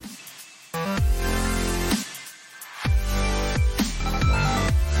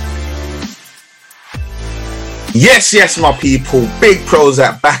Yes, my people. Big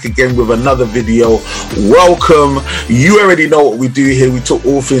Prozac back again with another video. Welcome. You already know what we do here. We talk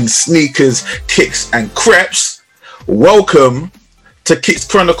all things sneakers, kicks, and crepes. Welcome to Kicks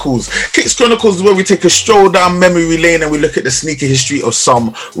Chronicles. Kicks Chronicles is where we take a stroll down memory lane and we look at the sneaker history of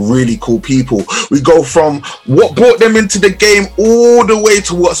some really cool people. We go from what brought them into the game all the way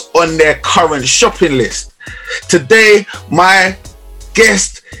to what's on their current shopping list. Today, my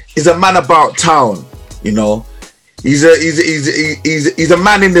guest is a man about town. You know, he's a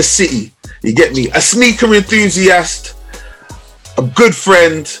man in the city. You get me? A sneaker enthusiast, a good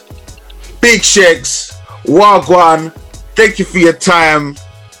friend, Big Shegs, Wagwan. Thank you for your time.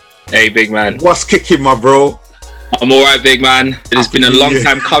 Hey, big man. What's kicking, my bro? I'm all right, big man. It has been a long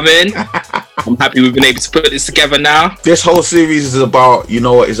time coming. I'm happy we've been able to put this together now. This whole series is about, you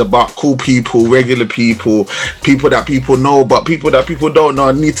know, it's about cool people, regular people, people that people know, but people that people don't know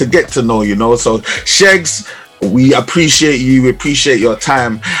and need to get to know, you know. So, Shegs, we appreciate you. We appreciate your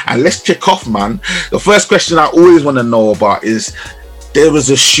time. And let's kick off, man. The first question I always want to know about is, there was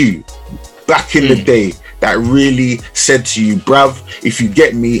a shoe back in the day that really said to you, bruv, if you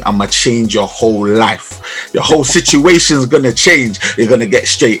get me, I'ma change your whole life. Your whole situation's gonna change. You're gonna get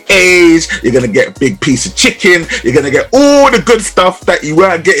straight A's, you're gonna get a big piece of chicken, you're gonna get all the good stuff that you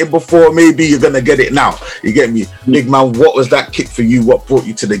weren't getting before. Maybe you're gonna get it now. You get me? Big man, what was that kick for you? What brought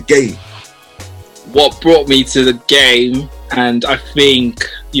you to the game? What brought me to the game, and I think,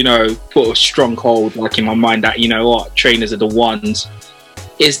 you know, put a strong hold like in my mind that, you know what, trainers are the ones,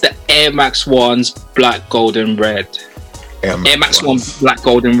 is the Air Max 1s black, gold and red. Air Max 1 black,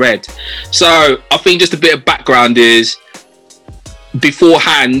 gold and red. So I think just a bit of background is,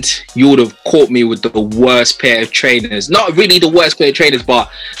 beforehand you would have caught me with the worst pair of trainers. Not really the worst pair of trainers, but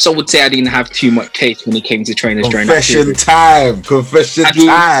some would say I didn't have too much taste when it came to trainers. Confession time. Confession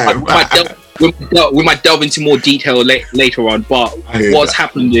time. We might delve into more detail later on, but what's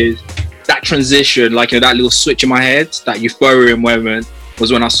happened is that transition, like, you know, that little switch in my head, that euphoria moment,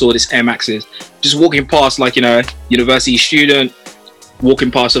 was when I saw this Air Maxes. Just walking past, like, you know, university student,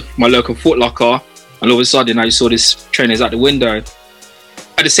 walking past my local Foot Locker, and all of a sudden I just saw this trainers out the window.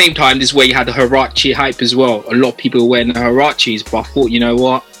 At the same time, this is where you had the Huarache hype as well. A lot of people were wearing the Huaraches, but I thought, you know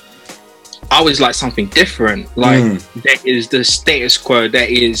what? I was like something different. Like, there is the status quo, there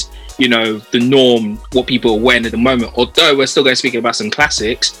is, you know, the norm, what people are wearing at the moment. Although we're still going to speak about some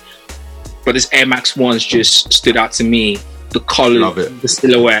classics, but this Air Max 1s just stood out to me. The color, the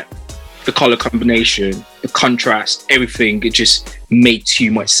silhouette, the color combination, the contrast, everything, it just made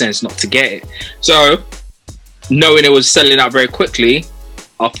too much sense not to get it. So, knowing it was selling out very quickly,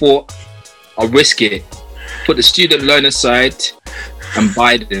 I thought I'll risk it. Put the student loan aside and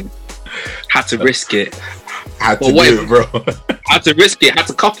buy them. Had to risk it. Had to do it, bro. Had to risk it. Had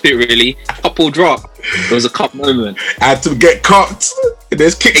to cop it, really. Couple drop. It was a cop moment. Had to get copped.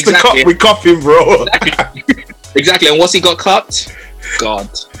 There's kicks to cop. We cop him, bro. Exactly. And once he got cut, God,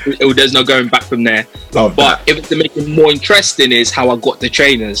 there's no going back from there. But if to make it more interesting is how I got the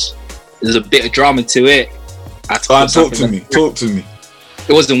trainers. There's a bit of drama to it. Talk to me.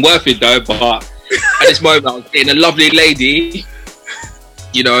 It wasn't worth it though, but at this moment I was getting a lovely lady,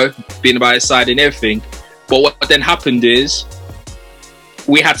 you know, being by his side and everything. But what then happened is,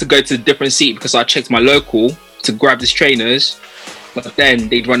 we had to go to a different seat because I checked my local to grab these trainers. But then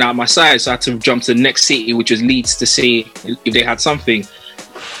they'd run out of my size, so I had to jump to the next city, which was Leeds, to see if they had something.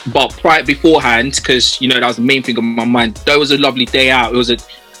 But beforehand, because, you know, that was the main thing on my mind. That was a lovely day out.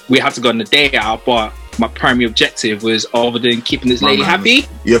 We had to go on a day out, but my primary objective was, other than keeping this lady happy,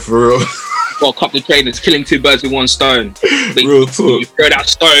 yeah, for real. Well, cop the trainers, killing two birds with one stone. Real talk. You throw that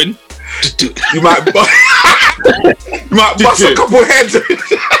stone, you might bust a couple heads.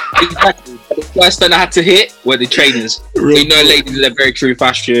 Exactly. The first stone I had to hit were the trainers. You know, ladies in their very true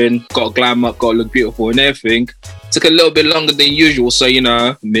fashion, got to glam up, got to look beautiful and everything. Took a little bit longer than usual, so, you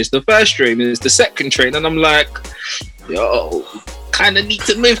know, missed the first train, missed the second train, and I'm like, yo, kind of need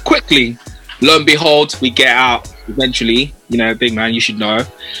to move quickly. Lo and behold, we get out eventually. You know, big man, you should know.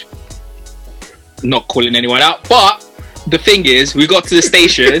 Not calling anyone out, but the thing is, we got to the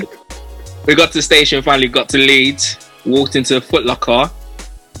station. Finally got to Leeds, walked into a Foot Locker,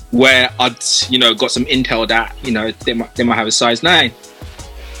 where I'd, you know, got some intel that, you know, they might have a size 9.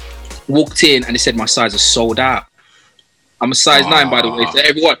 Walked in and they said my size is sold out. I'm a size 9, by the way. So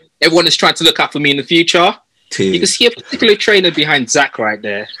everyone is trying to look out for me in the future. You can see a particular trainer behind Zach right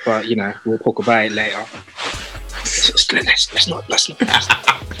there, but, you know, we'll talk about it later. Let's not.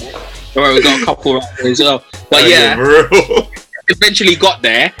 All right, we got a couple right there as well. But yeah, eventually got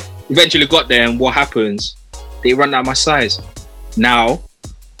there, and what happens? They run out of my size. Now,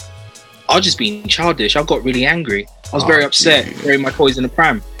 I was just being childish. I got really angry. I was very upset wearing my toys in the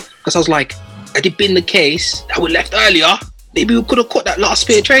pram because I was like, had it been the case that we left earlier, maybe we could have caught that last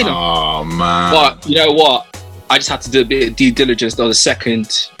pair of trainer. Oh man! But you know what? I just had to do a bit of due diligence. There was a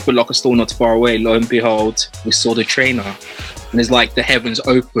second Foot Locker store not far away. Lo and behold, we saw the trainer, and it's like the heavens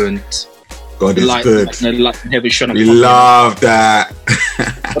opened. God is good. Like heaven shone. We love that.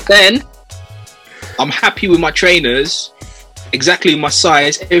 But then, I'm happy with my trainers, exactly my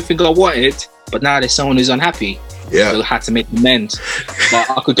size, everything I wanted. But now there's someone who's unhappy. Yeah, so I had to make amends. But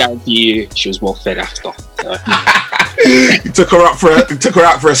I could guarantee you, she was well fed after. So, you took her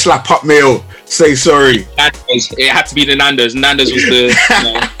out for a slap up meal. Say sorry. It had to be the Nando's. Nando's was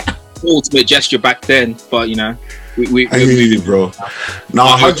the ultimate gesture back then. But you know, I hear you, bro. No,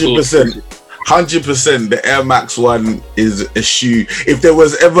 100%. 100%. The Air Max 1 is a shoe. If there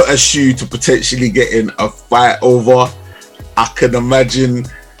was ever a shoe to potentially get in a fight over, I couldn't imagine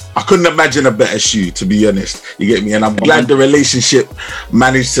a better shoe, to be honest. You get me? And I'm glad the relationship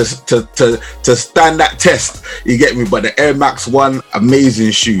managed to stand that test. You get me? But the Air Max 1,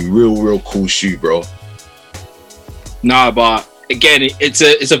 amazing shoe. Real cool shoe, bro. Nah, but again, it's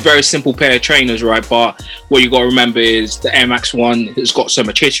a very simple pair of trainers, right? But what you got to remember is the Air Max 1 has got so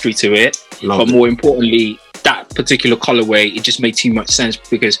much history to it. But more importantly, that particular colorway, it just made too much sense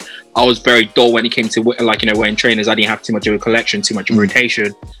because I was very dull when it came to wearing trainers. I didn't have too much of a collection, too much of a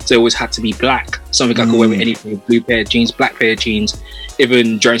rotation, so it always had to be black. Something I could wear with anything: blue pair of jeans, black pair of jeans.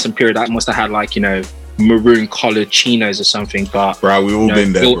 Even during some period, I must have had maroon collared chinos or something. But bro, we all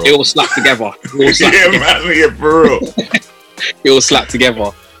been there. It all slapped together. Yeah, for real. It all slapped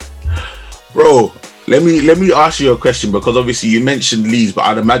together, bro. Let me ask you a question, because obviously you mentioned Leeds, but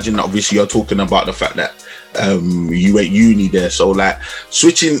I'd imagine that obviously you're talking about the fact that you went uni there. So like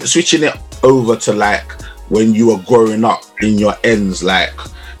switching it over to like when you were growing up in your ends, like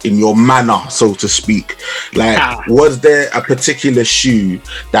in your manner, so to speak, like was there a particular shoe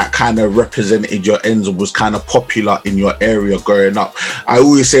that kind of represented your ends or was kind of popular in your area growing up? I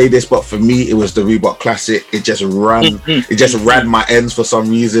always say this, but for me it was the Reebok Classic. It just ran my ends for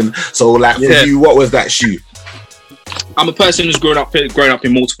some reason. So like for you, what was that shoe? I'm a person who's grown up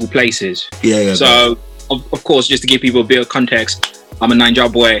in multiple places. So of course, just to give people a bit of context, I'm a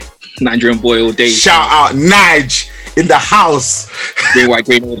Nigerian boy all day. Shout out Nige in the house. Green, white,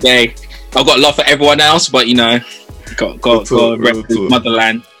 green all day. I've got love for everyone else, but you know, got rep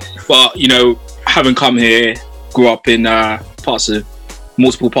motherland. But you know, having come here, grew up in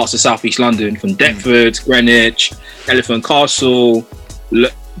multiple parts of Southeast London, from Deptford, Greenwich, Elephant Castle,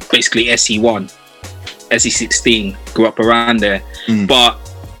 basically SE1, SE16. Grew up around there, but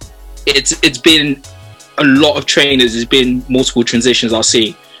it's been a lot of trainers. There's been multiple transitions I'll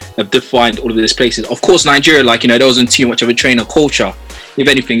see have defined all of these places. Of course, Nigeria, there wasn't too much of a trainer culture. If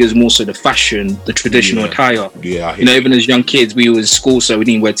anything, it was more so the fashion, the traditional attire. Even as young kids, we were in school, so we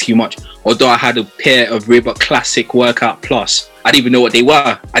didn't wear too much. Although I had a pair of Reebok Classic Workout Plus. I didn't even know what they were.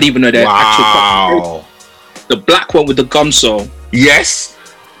 I didn't even know their actual. The black one with the gum sole. Yes.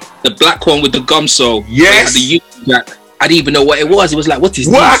 The black one with the gum sole. Yes. I didn't even know what it was. It was like, what is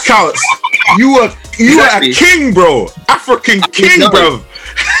this? Workouts. You were a king, bro. African king, bro.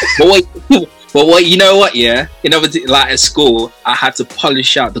 But what you know what? Yeah, like at school, I had to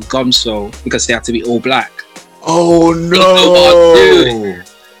polish out the gum sole because they had to be all black. Oh no!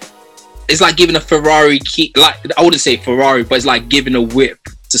 It's like giving a Ferrari key. Like, I wouldn't say Ferrari, but it's like giving a whip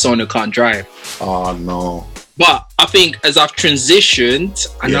to someone who can't drive. Oh no! But I think as I've transitioned,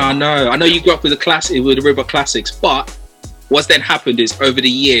 I know you grew up with the Reebok Classics, but what's then happened is over the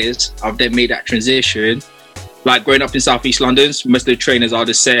years, I've then made that transition. Like growing up in Southeast London, most of the trainers I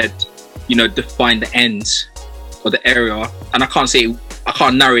just said, define the ends of the area, and I can't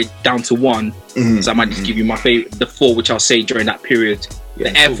narrow it down to one. So I might just give you my favorite, the four which I'll say during that period.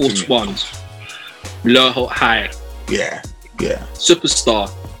 The Air Force Ones, Low High, Superstar,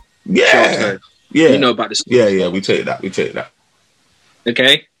 you know about this. We take that.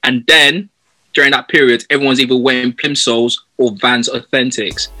 Okay, and then during that period, everyone's either wearing plimsolls or Vans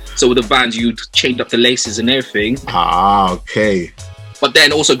Authentics. So with the Vans, you'd change up the laces and everything. Okay. But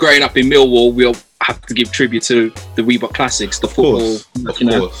then also growing up in Millwall, we'll have to give tribute to the Reebok Classics, the football,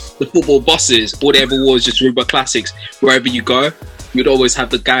 the football bosses. All they ever wore was just Reebok Classics. Wherever you go, you'd always have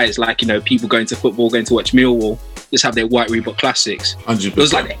the guys people going to football, going to watch Millwall, just have their white Reebok Classics. 100%. It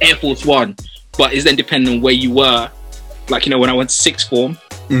was like the Air Force One, but it's then depending on where you were. When I went to sixth form,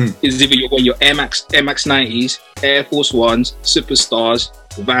 is either you're wearing your Air Max 90s, Air Force Ones, Superstars,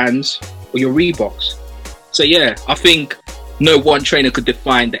 Vans, or your Reeboks. So yeah, I think no one trainer could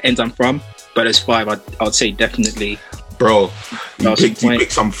define the ends I'm from, but as five, I'd say definitely. Bro, You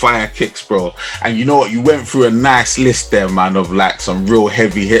picked some fire kicks, bro. And you know what? You went through a nice list there, man, of like some real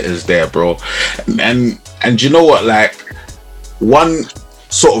heavy hitters there, bro. And you know what? Like, one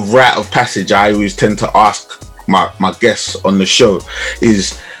sort of rite of passage I always tend to ask my guests on the show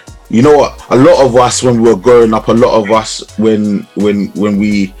is, you know what? A lot of us when we were growing up, a lot of us when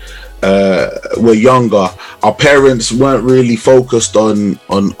we were younger, our parents weren't really focused on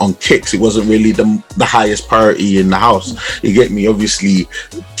kicks. It wasn't really the highest priority in the house. You get me? Obviously,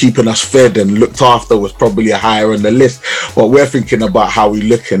 keeping us fed and looked after was probably higher on the list, but we're thinking about how we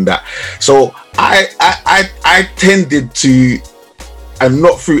look in that. So I tended to, and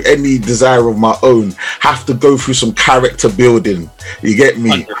not through any desire of my own, have to go through some character building. You get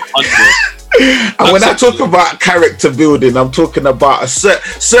me? And when I talk about character building, I'm talking about a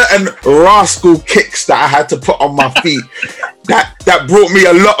certain rascal kicks that I had to put on my feet that brought me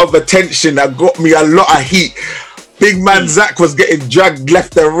a lot of attention, that got me a lot of heat. Big man Zach was getting dragged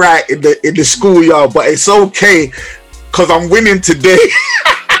left and right in the schoolyard, but it's okay because I'm winning today.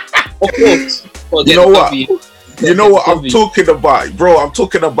 Of course. You know what? You know what I'm talking about, bro? I'm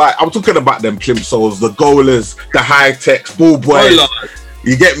talking about them Plimsolls, the Goalers, the High Techs, Ball Boys.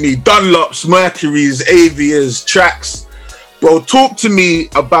 You get me? Dunlops, Mercuries, Avias, Tracks. Bro, talk to me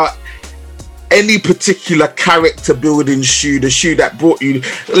about any particular character building shoe, the shoe that brought you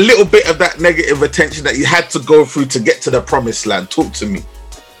a little bit of that negative attention that you had to go through to get to the promised land. Talk to me.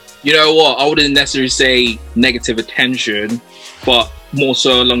 You know what? I wouldn't necessarily say negative attention, but more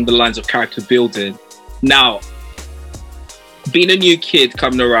so along the lines of character building. Now, being a new kid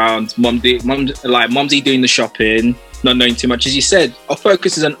coming around, mumsy doing the shopping, not knowing too much, as you said, our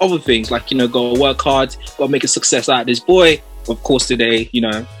focus is on other things, like, you know, go work hard, go make a success out of this boy. Of course, today, you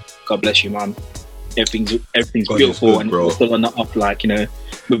know, God bless you, mum. Everything's beautiful, good, and it's still on the up, like, you know,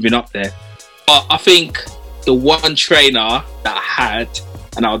 moving up there. But I think the one trainer that I had,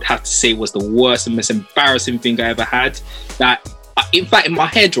 and I would have to say was the worst and most embarrassing thing I ever had, that in fact, in my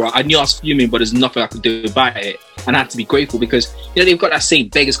head, right, I knew I was fuming, but there's nothing I could do about it. And I had to be grateful because, you know, they've got that saying,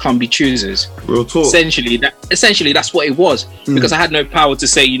 beggars can't be choosers. Real talk. Essentially, that's what it was. Because I had no power to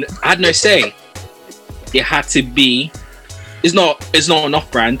say, you know, I had no say. It had to be, it's not an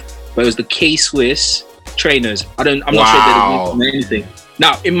off-brand, but it was the K-Swiss trainers. I'm not sure they're anything.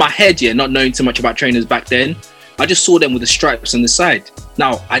 Now, in my head, yeah, not knowing too much about trainers back then, I just saw them with the stripes on the side.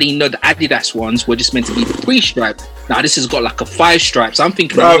 Now, I didn't know the Adidas ones were just meant to be 3 stripes. Now, this has got like a 5 stripes. I'm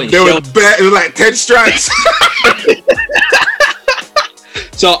thinking, it was like 10 stripes.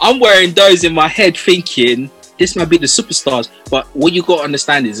 So I'm wearing those in my head thinking, this might be the superstars. But what you got to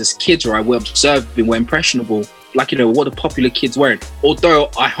understand is, as kids, right, we're observing, we're impressionable. Like, you know, what the popular kids wearing. Although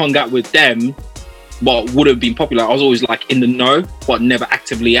I hung out with them, but would have been popular, I was always like in the know, but never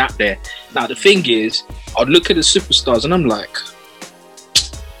actively out there. Now, the thing is, I'd look at the superstars and I'm like,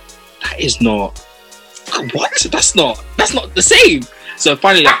 that is not, what? That's not the same. So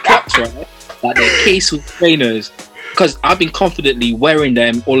finally I clocked, right, like the K-Swiss trainers, because I've been confidently wearing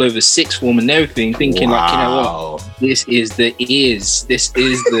them all over sixth form and everything, thinking like, you know what, this is the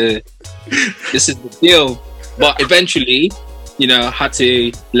deal. But eventually, you know, I had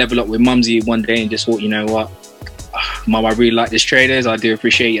to level up with Mumsy one day and just thought, you know what, Mum, I really like this trainers. I do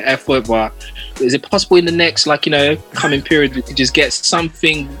appreciate your effort, but is it possible in the next, like, you know, coming period we could just get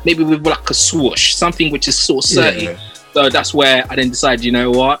something, maybe with like a swoosh, something which is sort of certain. Yeah. So that's where I then decided, you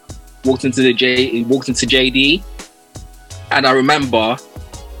know what, walked into JD, and I remember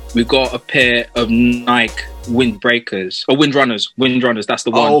we got a pair of Nike windbreakers or windrunners. That's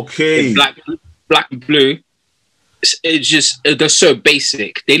the one. Okay. Black and blue. It's just, they're so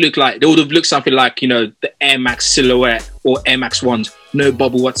basic. They would have looked something like, you know, the Air Max Silhouette or Air Max ones. No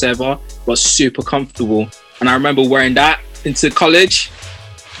bubble whatsoever, but super comfortable. And I remember wearing that into college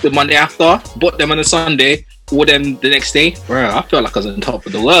the Monday after, bought them on a Sunday, wore them the next day. Bro, I felt like I was on top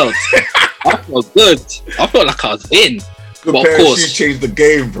of the world. I felt good. I felt like I was in. Good, but of course, you changed the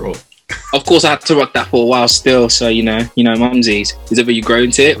game, bro. Of course, I had to rock that for a while still. So, you know, Mumsies, is either you grow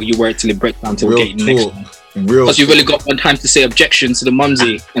into it or you wear it till it breaks down till we get you the next one. Because you've really got one time to say objection to the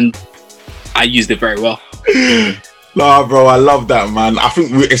Mumsy, and I used it very well. Nah, bro, I love that, man. I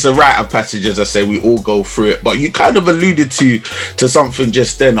think it's a rite of passage, as I say. We all go through it, but you kind of alluded to something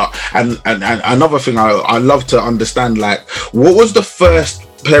just then, and another thing I love to understand, like, what was the first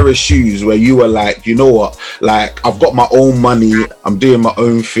pair of shoes where you were like, you know what, like, I've got my own money, I'm doing my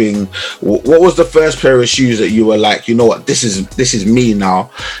own thing? What was the first pair of shoes that you were like, you know what, this is me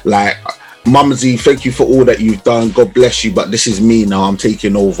now, like, Mumsy, thank you for all that you've done, God bless you, but this is me now, I'm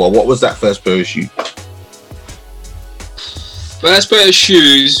taking over? What was that first pair of shoes? First pair of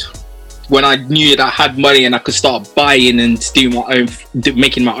shoes when I knew that I had money and I could start buying and do my own,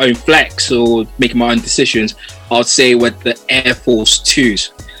 making my own flex or making my own decisions, I'd say with the Air Force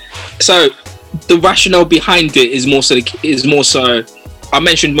 2s. So the rationale behind it is more so, I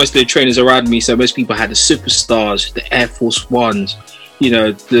mentioned most of the trainers around me, so most people had the Superstars, the Air Force 1s, you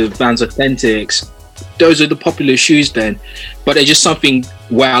know, the Vans Authentics. Those are the popular shoes then, but they're just something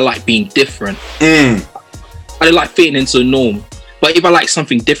where I like being different. I don't like fitting into the norm, but if I like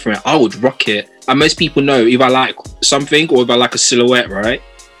something different, I would rock it. And most people know if I like something or if I like a silhouette, right,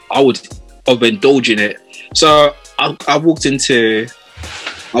 I would overindulge in it. So I walked into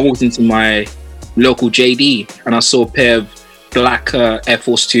my local JD and I saw a pair of black Air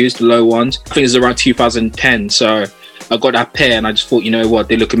Force 2s, the low ones. I think it was around 2010. So I got that pair and I just thought, you know what,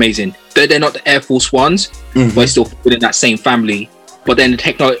 they look amazing. They're not the Air Force 1s, but still within that same family. But then the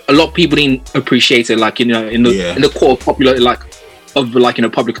technology, a lot of people didn't appreciate it, like, you know, in the core popular, you know,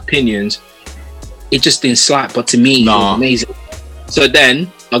 public opinions, it just didn't slap. But to me, it was amazing. So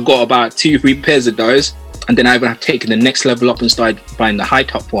then I got about 2-3 pairs of those, and then I even have taken the next level up and started buying the high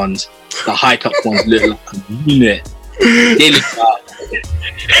top ones. The high top ones look like a unit. They look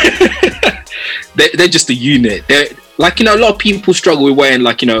they're just a unit. They're like, you know, a lot of people struggle with wearing,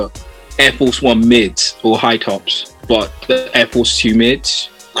 like, you know, Air Force 1 mids or high tops, but the Air Force 2 mids,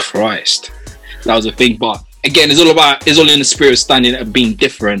 Christ, that was a thing. But again, it's all in the spirit of standing and being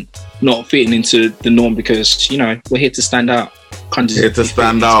different, not fitting into the norm, because, you know, we're here to stand out. Here to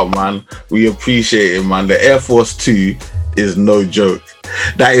stand out, man. We appreciate it, man. The Air Force 2 is no joke.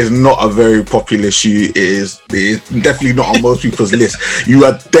 That is not a very popular shoe. It is definitely not on most people's list. You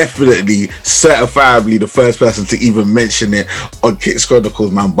are definitely certifiably the first person to even mention it on Kicks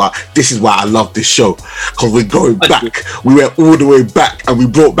Chronicles, man. But this is why I love this show, because we're going back. We went all the way back and we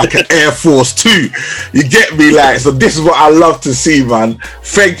brought back an Air Force 2. You get me? Like, so this is what I love to see, man.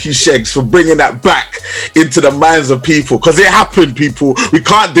 Thank you, Shegs, for bringing that back into the minds of people, because it happened, people. We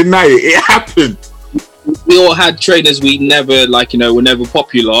can't deny it. It happened. We all had trainers we never, like, you know, were never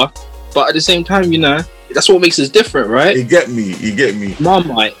popular, but at the same time, you know, that's what makes us different, right? You get me.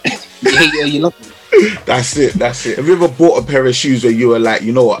 Marmite. You love me. That's it. Have you ever bought a pair of shoes where you were like,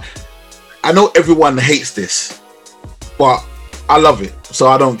 you know what, I know everyone hates this, but I love it, so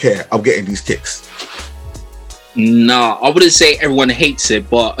I don't care, I'm getting these kicks? Nah, I wouldn't say everyone hates it,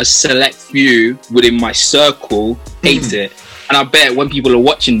 but a select few within my circle hates it. And I bet when people are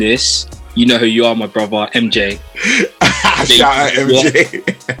watching this, you know who you are, my brother, MJ. Shout out MJ.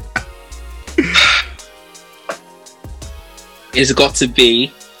 It's got to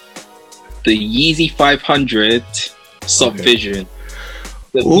be the Yeezy 500 Soft Vision.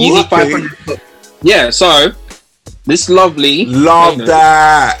 The Yeezy 500. Yeah, so this lovely. Love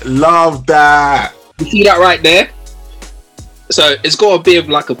that. You see that right there? So it's got a bit of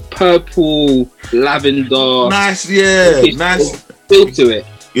like a purple lavender. Nice, yeah. Nice feel to it.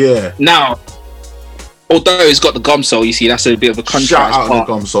 Yeah. Now, although it's got the gum sole, you see that's a bit of a contrast. Shout out the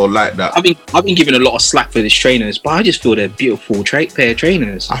gum sole, like that. I've been given a lot of slack for these trainers, but I just feel they're beautiful pair of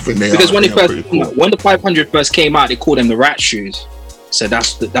trainers. I think they because are. When the 500 first came out, they called them the rat shoes. So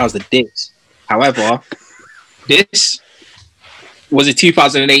that was the diss. However, this was it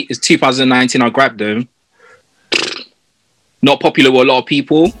 2008. It's 2019. I grabbed them. Not popular with a lot of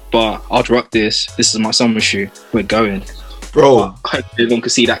people, but I'd rock this. This is my summer shoe. We're going. Bro, I hope everyone can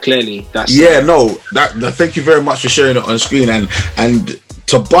see that clearly. That's thank you very much for sharing it on screen, and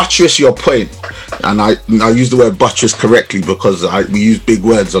to buttress your point, and I use the word buttress correctly because we use big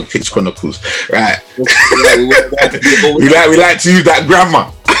words on Kicks Chronicles, right? we like to use that grammar.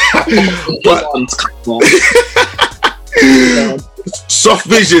 But Soft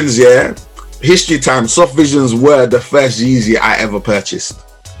Visions, yeah. History time. Soft Visions were the first Yeezy I ever purchased.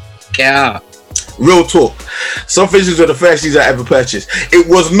 Yeah. Real talk. Soft Visions were the first shoes I ever purchased. It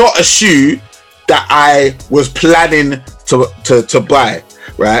was not a shoe that I was planning to buy,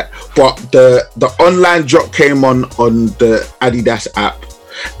 right? But the online drop came on the Adidas app,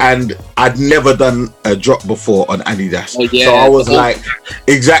 and I'd never done a drop before on Adidas. Oh, yeah. So I was like,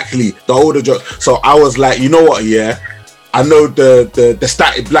 exactly, the older drop. So I was like, you know what, yeah, I know the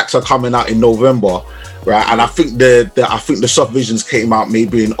Static Blacks are coming out in November, right? And I think the Soft Visions came out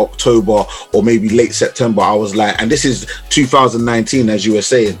maybe in October or maybe late September. I was like, and this is 2019, as you were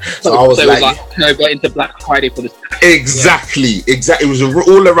saying. So I was like October into Black Friday for the exactly. It was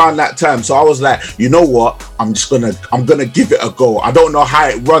all around that time. So I was like, you know what? I'm gonna give it a go. I don't know how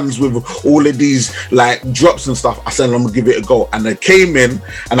it runs with all of these like drops and stuff. I said I'm gonna give it a go, and I came in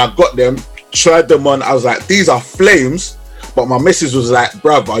and I got them, tried them on. I was like, these are flames. But my missus was like,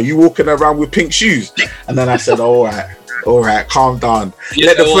 bruv, are you walking around with pink shoes? And then I said, all right. All right, calm down. You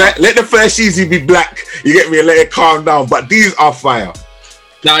Let know what? the first Yeezy be black. You get me? And let it calm down. But these are fire.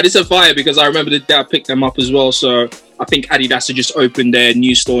 Nah, this is fire because I remember the day I picked them up as well. So I think Adidas had just opened their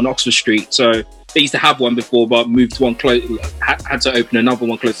new store on Oxford Street. So they used to have one before, but moved one close. Had to open another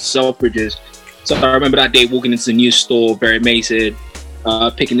one close to Selfridges. So I remember that day walking into the new store, very amazing.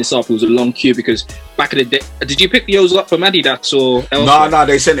 Picking this up, it was a long queue because back in the day, did you pick yours up from Adidas or elsewhere? No,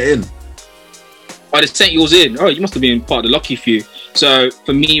 they sent it in. Oh, they sent yours in. Oh, you must have been part of the lucky few. So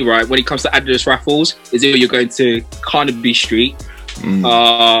for me, right, when it comes to Adidas raffles, is either you're going to Carnaby Street,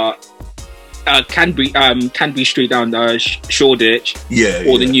 Canby Street down Shoreditch,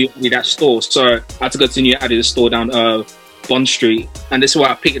 or the new Adidas store. So I had to go to the new Adidas store down Bond Street, and that's why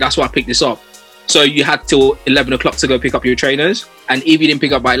I picked this up. So you had till 11 o'clock to go pick up your trainers, and if you didn't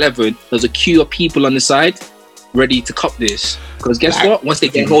pick up by 11, there's a queue of people on the side ready to cop this. Because guess what? Once they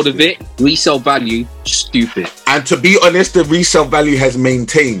get hold of it, resale value, stupid. And to be honest, the resale value has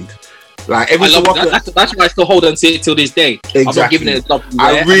maintained. Like that's why I still hold on to it till this day. Exactly. I'm not giving it a double.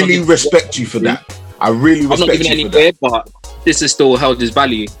 I really respect you for that. I'm not giving it anywhere, but this has still held its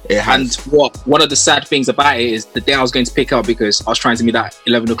value. It has. And one of the sad things about it is the day I was going to pick up, because I was trying to meet that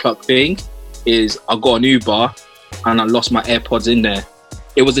 11 o'clock thing, is I got an Uber and I lost my AirPods in there.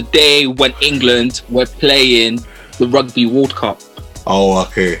 It was a day when England were playing the Rugby World Cup. Oh,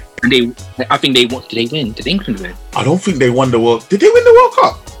 okay. And I think they won. Did they win? Did England win? I don't think they won the World. Did they win the World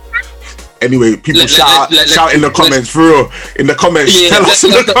Cup? Anyway, people shout in the comments, for real. In the comments, tell us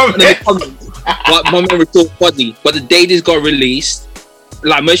in the comments. But my memory's so fuzzy. But the day this got released,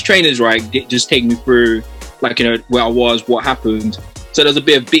 like most trainers, right, they just take me through, like, you know, where I was, what happened. So there's a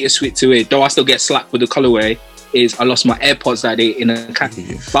bit of bittersweet to it. Though I still get slapped with the colorway, is I lost my AirPods that day in a cat.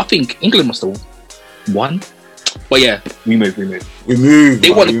 But I think England must have won. But yeah, we moved.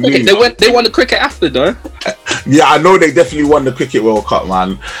 They won the cricket. They won the cricket after, though. Yeah, I know they definitely won the Cricket World Cup,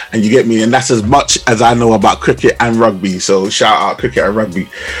 man. And you get me, and that's as much as I know about cricket and rugby. So shout out cricket and rugby.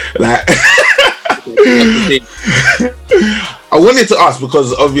 Like, I wanted to ask,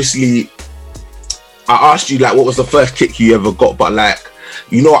 because obviously I asked you, like, what was the first kick you ever got, but like,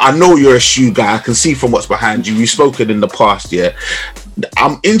 you know, I know you're a shoe guy. I can see from what's behind you. We've spoken in the past, yeah.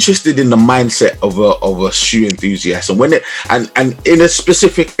 I'm interested in the mindset of a shoe enthusiast, and when and in a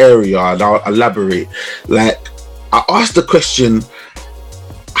specific area, and I'll elaborate. Like, I asked the question,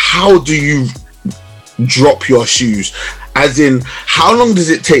 how do you drop your shoes? As in, how long does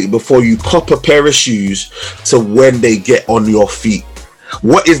it take before you cop a pair of shoes to when they get on your feet?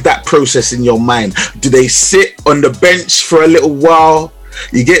 What is that process in your mind? Do they sit on the bench for a little while?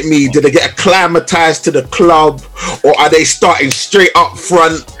 You get me? Do they get acclimatized to the club, or are they starting straight up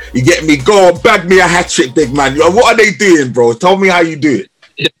front? You get me? Go on, bag me a hat trick, big man. What are they doing, bro? Tell me how you do it.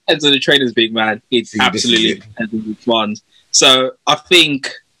 It depends on the trainers, big man. It's absolutely depends on which ones. So I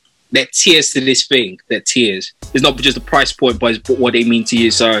think there are tiers to this thing. There are tiers. It's not just the price point, but it's what they mean to you.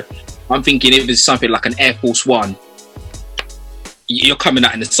 So I'm thinking if it's something like an Air Force One, you're coming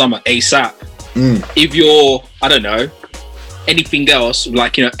out in the summer ASAP. If you're, I don't know, anything else,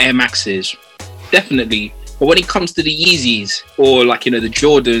 like, you know, Air Maxes, definitely. But when it comes to the Yeezys, or like, you know, the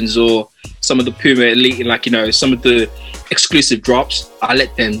Jordans, or some of the Puma Elite, like, you know, some of the exclusive drops, I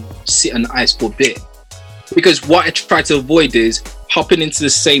let them sit on the ice for a bit. Because what I try to avoid is hopping into the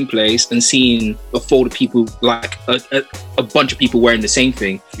same place and seeing a fold of people, like a bunch of people wearing the same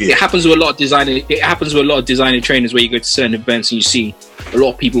thing. It happens with a lot of designer trainers, where you go to certain events and you see a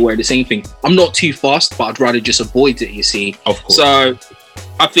lot of people wearing the same thing. I'm not too fast, but I'd rather just avoid it, you see. Of course. So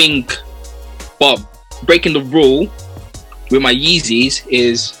I think, Bob, breaking the rule with my Yeezys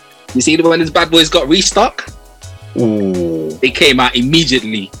is, you see when these bad boys got restock? Ooh. They came out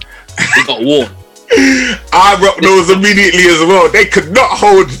immediately. They got worn. I rocked those immediately as well. They could not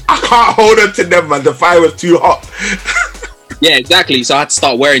hold. I can't hold on to them, man. The fire was too hot. Yeah, exactly. So I had to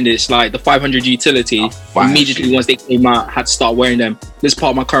start wearing this, like the 500 utility. Immediately once they came out, I had to start wearing them. This is part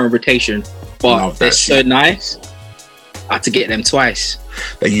of my current rotation. But they're so nice. I had to get them twice.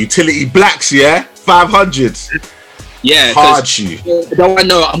 The utility blacks, yeah, 500s. Yeah, hard shoe. Though I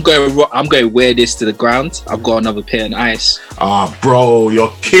know I'm going to wear this to the ground. I've got another pair in ice. Ah, bro,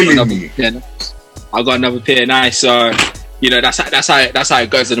 you're killing me. I've got another pair in ice, so you know that's how it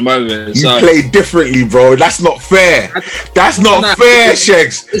goes at the moment. You play differently, bro. That's not fair. That's not fair,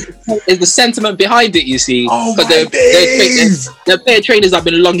 Shegs. It's the sentiment behind it, you see. Oh my days. They're pair trainers I've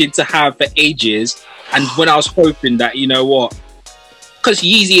been longing to have for ages, and when I was hoping that, you know what, because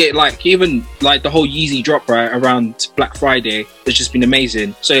Yeezy, like even like the whole Yeezy drop right around Black Friday, it's just been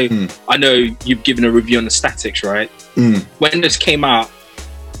amazing. So I know you've given a review on the statics, right? When this came out,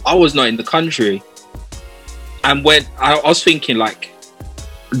 I was not in the country. And when I was thinking, like,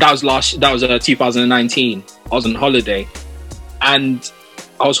 that was 2019. I was on holiday, and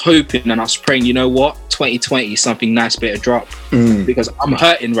I was hoping and I was praying, you know what, 2020 something nice better drop, because I'm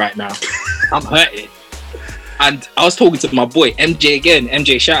hurting right now. I'm hurting. And I was talking to my boy MJ again.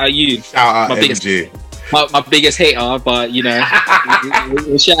 MJ, shout out you. Shout out my MJ. My biggest hater, but you know,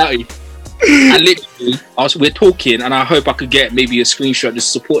 shout out you. And literally, we're talking, and I hope I could get maybe a screenshot to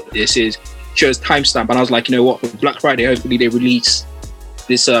support this. Is shows timestamp, and I was like, you know what, for Black Friday, hopefully they release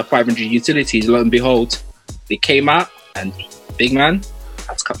this 500 utilities. Lo and behold, they came out, and big man,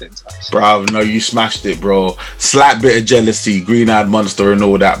 that's cut them ties. Bro, no, you smashed it, bro. Slight bit of jealousy, green-eyed monster and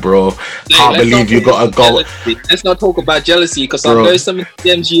all that, bro. Can't believe you got a goal. Let's not talk about jealousy, because I know some of the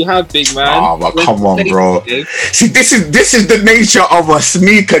DMs you have, big man. Oh, but come on, bro. See, this is the nature of a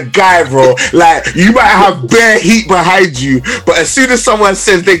sneaker guy, bro. Like, you might have bare heat behind you, but as soon as someone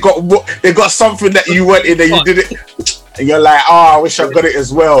says they got something that you wanted and you did it, and you're like, oh, I wish I got it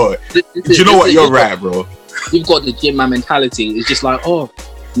as well. Do you know what? You're right, bro. You've got the gym man mentality. It's just like, oh,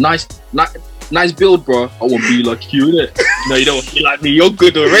 nice build, bro. I want to be like you, innit? No, you don't want to be like me. You're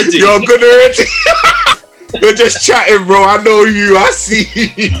good already. You're good already. You're just chatting, bro. I know you. I see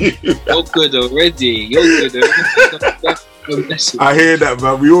you. You're good already. You're good already. I hear that,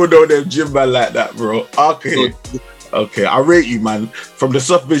 man. We all know them gym man like that, bro. Okay. Okay, I rate you, man. From the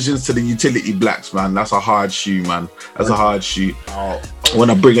soft visions to the utility blacks, man. That's a hard shoe, man. That's a hard shoe. I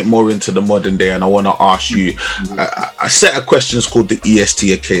want to bring it more into the modern day, and I want to ask you a set of questions called the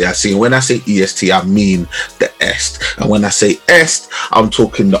EST. Okay, I see. When I say EST, I mean the est. And when I say est, I'm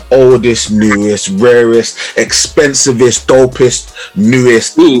talking the oldest, newest, rarest, expensivest, dopest,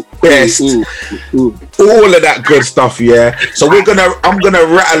 newest, best, all of that good stuff. Yeah. So I'm gonna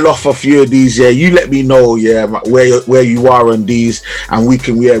rattle off a few of these. Yeah, you let me know. Yeah, where you are on these, and we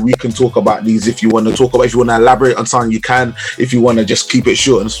can talk about these. If you want to talk about, if you want to elaborate on something, you can. If you want to just keep it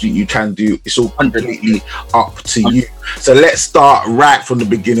short and sweet, you can do. It's all completely up to you. So let's start right from the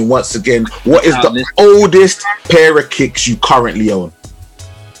beginning. Once again, what is the oldest pair of kicks you currently own?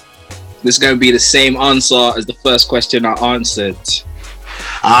 This is going to be the same answer as the first question I answered.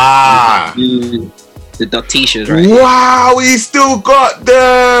 The Dotishas, right? Wow, he still got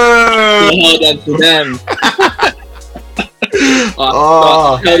them. Hold on to them.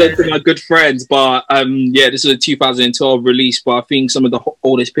 Held on to my good friends, but yeah, this is a 2012 release. But I think some of the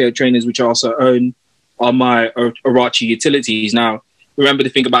oldest pair of trainers which I also own are my Arachi utilities. Now, remember the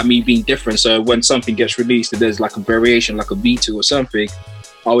thing about me being different. So when something gets released, and there's like a variation, like a V2 or something,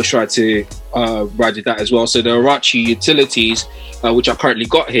 I always try to ride with that as well. So the Arachi utilities, which I currently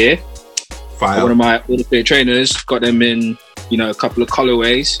got here. Fire. One of my older pair trainers, got them in, you know, a couple of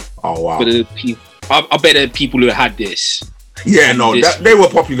colorways. Oh wow! For the I bet there are people who had this. Yeah, no, they were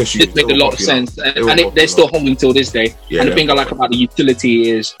popular shoes. It made a lot of sense, and they're still holding till this day. Yeah, and the thing I like about the utility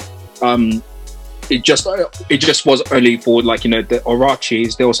is, it just was only for, like, you know, the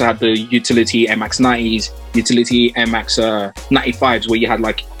Arachis. They also had the utility MX 90s, utility MX 95s, where you had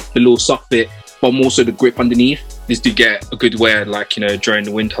like the little sock bit, but more so the grip underneath. This did get a good wear, like, you know, during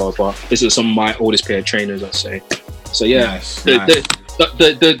the winter. But this is some of my oldest pair of trainers, I'd say. So yeah, nice,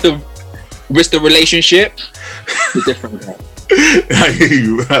 the risk the relationship, the different guy. I hear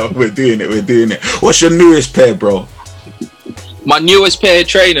you. We're doing it. What's your newest pair, bro? My newest pair of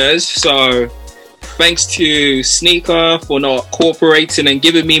trainers. So thanks to Sneaker for not cooperating and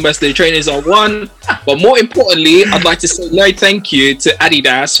giving me most of the trainers I want. But more importantly, I'd like to say no thank you to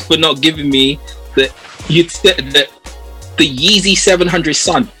Adidas for not giving me the Yeezy 700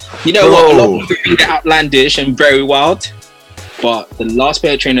 Sun. You know what? A lot of people think they're outlandish and very wild. But the last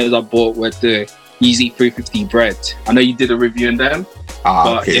pair of trainers I bought were the Yeezy 350 Bread. I know you did a review on them.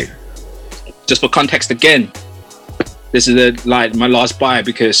 But okay. Just for context again, this is my last buy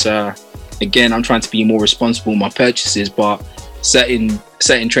because again, I'm trying to be more responsible in my purchases, but certain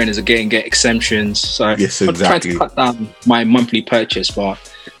trainers are get exemptions. So yes, I'm trying to cut down my monthly purchase, but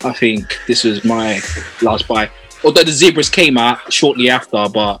I think this was my last buy. Although the Zebras came out shortly after,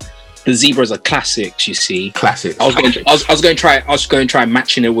 but the Zebras are classics, you see. Classics. I was going to try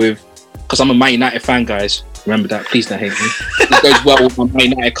matching it with, because I'm a Man United fan, guys. Remember that. Please don't hate me. It goes well with my Man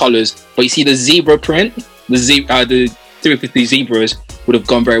United colours. But you see the zebra print, the 350 Zebras would have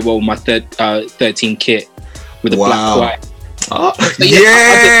gone very well with my 13 kit with the black white. So,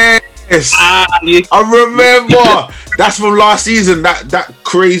 yes, I remember. That's from last season. That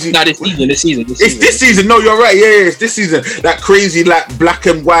crazy. No, this season. It's this season. No, you're right. Yeah, it's this season. That crazy, like, black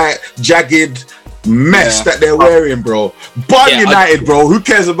and white, jagged mess that they're wearing, bro. But United, bro. Who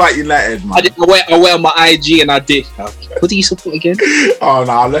cares about United, man? I wear on my IG and I did. What do you support again? Oh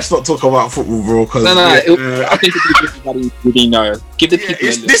no, let's not talk about football, bro. I think everybody really know. Give the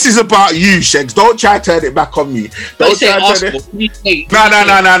people. This is about you, Shegs. Don't try to turn it back on me. Don't try to turn it.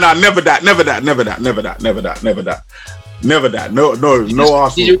 No. Never that. No Arsenal.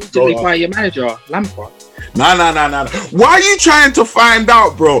 Did you recently find your manager, Lampard? No. Why are you trying to find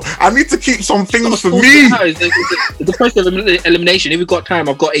out, bro? I need to keep some things for me. The first elimination. If we've got time,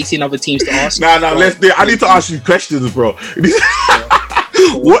 I've got 18 other teams to ask. Let's do it. I need to ask you questions, bro.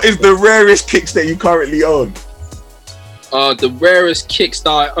 What is the rarest kicks that you currently own? The rarest kicks that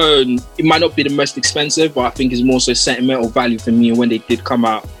I own, it might not be the most expensive, but I think it's more so sentimental value for me. And when they did come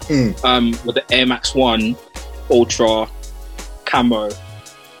out, with the Air Max 1 Ultra Camo.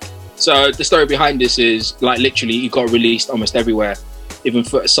 So the story behind this is, like, literally it got released almost everywhere. Even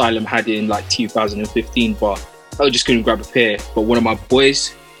Foot Asylum had it in like 2015, but I just couldn't grab a pair. But one of my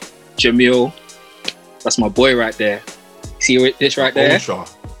boys, Jamil, that's my boy right there. See this right there? Ultra.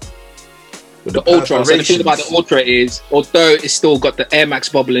 The Ultra. So the thing about the Ultra is, although it's still got the Air Max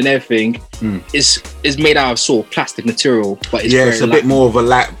bubble and everything, it's made out of sort of plastic material, but it's it's a bit more of a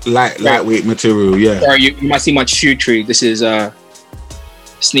lightweight material. Yeah. Sorry, you might see my shoe tree. This is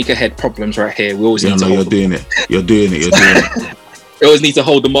sneakerhead problems right here. We always need to hold You're doing it. We always need to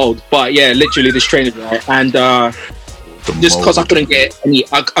hold the mold. But yeah, literally this trainer, right? And just because I couldn't get any,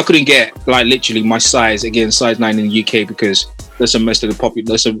 I couldn't get like literally my size, again, size 9 in the UK, because there's some most of the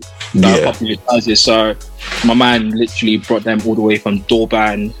popular sizes. So my man literally brought them all the way from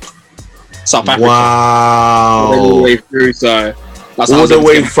Durban, South Africa. Wow. All the way through. So that's all the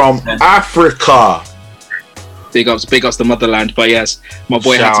way from Africa. Big ups the motherland. But yes, my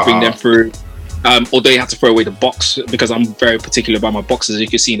boy had to bring them through. Although he had to throw away the box, because I'm very particular about my boxes, as you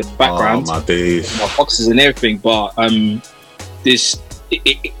can see in the background. Oh my days. My boxes and everything. But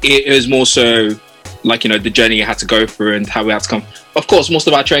it was more so like, you know, the journey I had to go through and how we had to come. Of course, most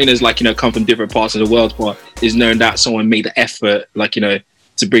of our trainers, like, you know, come from different parts of the world, but it's known that someone made the effort, like, you know,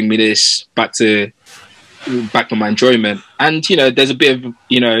 to bring me this back for my enjoyment. And, you know, there's a bit of,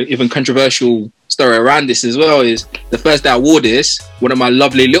 you know, even controversial story around this as well. Is the first day I wore this, one of my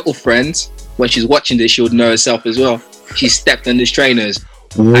lovely little friends, when she's watching this, she would know herself as well. She stepped on these trainers.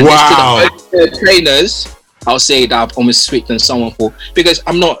 Wow. And the trainers, I'll say that I've almost switched on someone for, because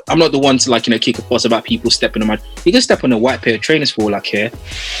I'm not the one to, like, you know, kick a fuss about people stepping on my. You can step on a white pair of trainers for, like, here.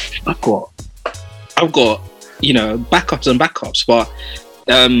 I've got, you know, backups and backups, but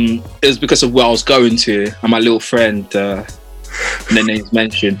it was because of where I was going to, and my little friend, the name's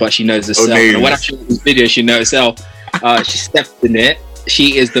mentioned, but she knows herself. And when I showed this video, she knows herself. She stepped in it.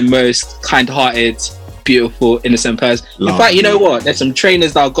 She is the most kind-hearted, beautiful, innocent person. In fact, you know what? There's some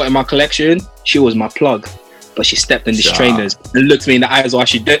trainers that I've got in my collection. She was my plug, but she stepped in these trainers and looked me in the eyes while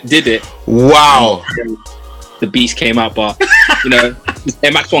she did it. Wow. The beast came out, but, you know,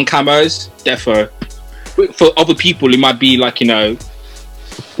 Air Max 1 camos, defo. For other people, it might be like, you know,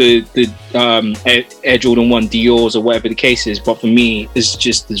 the Air Jordan 1 Dior's or whatever the case is, but for me, it's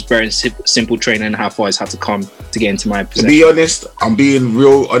just this very simple training and how far it's had to come to get into my possession. To be honest, I'm being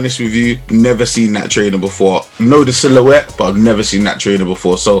real honest with you, never seen that trainer before. Know the silhouette, but I've never seen that trainer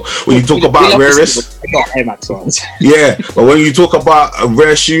before. So when you talk about rarest, Air Max ones. Yeah, but when you talk about a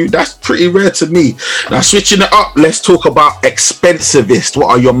rare shoe, that's pretty rare to me. Now switching it up, let's talk about expensivest. What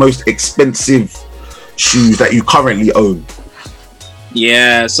are your most expensive shoes that you currently own?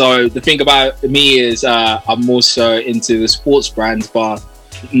 Yeah, so the thing about me is I'm more so into the sports brands, but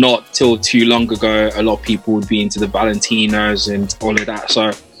not till too long ago a lot of people would be into the Valentinos and all of that.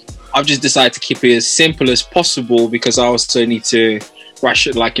 So I've just decided to keep it as simple as possible, because I also need to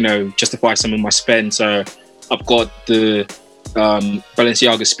like, you know, justify some of my spend. So I've got the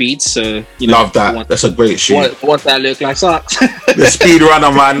Balenciaga Speeds. So, you know, love that. That's a great shoe. What that look like socks. The Speed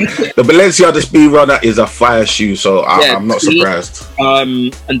Runner, man. The Balenciaga Speed Runner is a fire shoe, so I'm not surprised.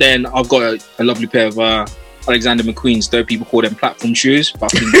 And then I've got a lovely pair of Alexander McQueen's, though people call them platform shoes,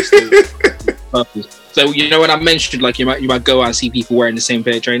 but I think they're still purpose. So, you know, when I mentioned, like, you might go out and see people wearing the same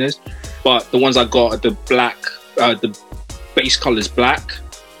pair of trainers, but the ones I got are the black, the base color is black,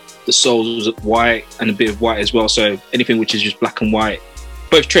 the soles are white, and a bit of white as well. So anything which is just black and white.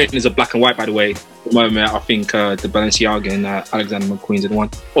 Both trainers are black and white, by the way. At the moment, I think the Balenciaga and Alexander McQueen's are the one.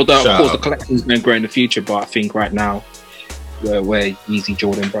 Although, of course, the collection is going to grow in the future, but I think right now, we're easy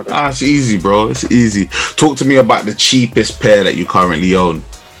Jordan, brother. It's easy, bro. It's easy. Talk to me about the cheapest pair that you currently own.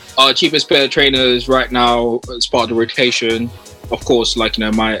 Cheapest pair of trainers right now as part of the rotation. Of course, like, you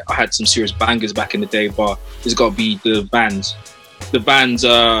know, I had some serious bangers back in the day, but it's got to be the Vans. The Vans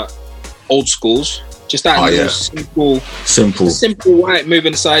old schools. Just that simple white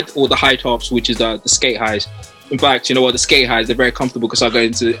moving aside all the high tops, which is the skate highs. In fact, you know what, the skate highs, they're very comfortable because I go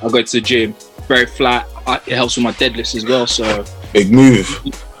to the gym, very flat. It helps with my deadlifts as well. So big move.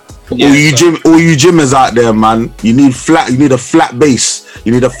 Yeah, all you gymmers out there, man. You need a flat base.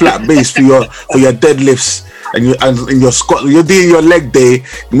 You need a flat base for your deadlifts and your squat. You're doing your leg day.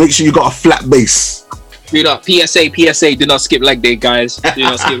 Make sure you got a flat base. Read up. PSA. Do not skip leg day, guys. Do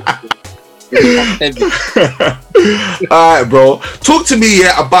not skip. Alright, bro. Talk to me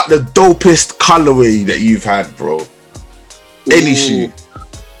about the dopest colorway that you've had, bro. Any shoe.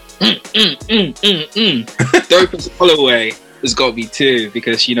 Dopest colorway has got to be two,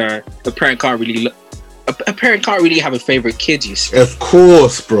 because you know a parent can't really have a favorite kid. You see, of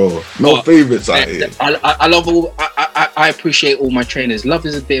course, bro. No favorites out here. I love all. I appreciate all my trainers. Love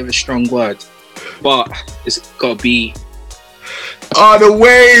is a bit of a strong word, but it's got to be. Oh, the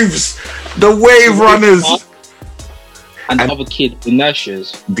waves, the wave runners, and the other kid,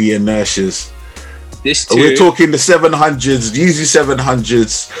 inertias. The inertias. This too. We're talking the 700s, Yeezy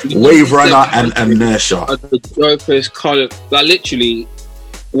 700s, Wave Runner, and Inertia. The dopest color. Like literally,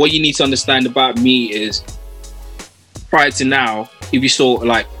 what you need to understand about me is, prior to now, if you saw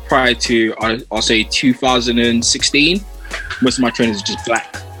like prior to I'll say 2016, most of my trainers are just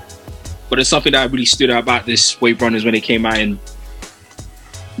black. But there's something that really stood out about this Wave Runners when they came out in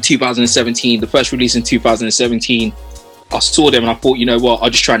 2017. The first release in 2017, I saw them and I thought, you know what, I'll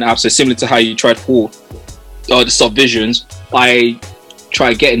just try an app. So similar to how you tried for the Soft Visions, I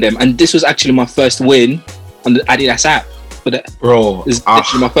tried getting them, and this was actually my first win on the Adidas app. Bro, this is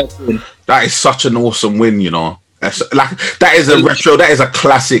actually my first win. That is such an awesome win, you know. That is a retro. That is a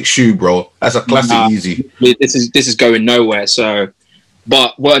classic shoe, bro. That's a classic Yeezy. This is going nowhere. So,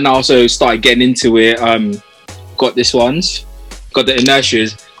 but when I also started getting into it, got the inertias.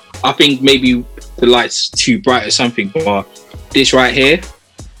 I think maybe the light's too bright or something, but this right here,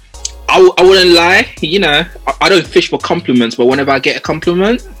 I wouldn't lie, you know, I don't fish for compliments, but whenever I get a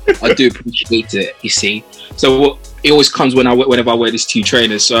compliment, I do appreciate it, you see. So it always comes whenever I wear these two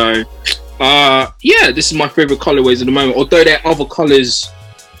trainers. So yeah, this is my favorite colorways at the moment, although there are other colors,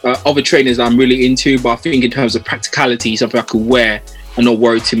 other trainers I'm really into, but I think in terms of practicality, something I could wear and not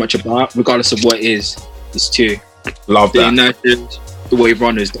worry too much about, regardless of what it is. It's two. Love that. The Wave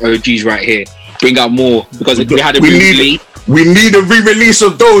Runners, the OGs right here. Bring out more, because we had a re-release. We need a re-release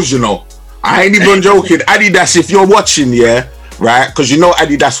of those, you know. I ain't even joking. Adidas, if you're watching, yeah, right? Because you know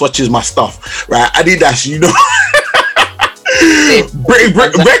Adidas watches my stuff, right? Adidas, you know.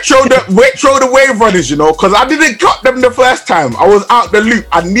 retro the Wave Runners, you know, because I didn't cut them the first time. I was out the loop.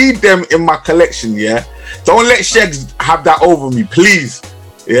 I need them in my collection, yeah. Don't let Shegs have that over me, please.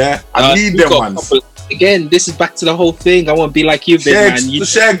 Yeah, I need them ones. Again, this is back to the whole thing. I want to be like you, big man.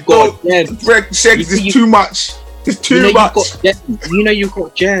 Shegs is too much. It's too much. You know you've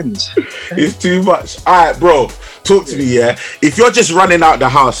got gems. It's too much. All right, bro. Talk to me, yeah. If you're just running out the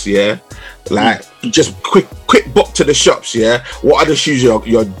house, yeah, like just quick book to the shops, yeah. What are the shoes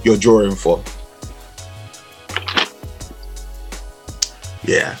you're drawing for?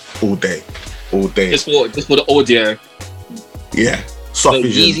 Yeah, all day. Just for the audio. Yeah. Soft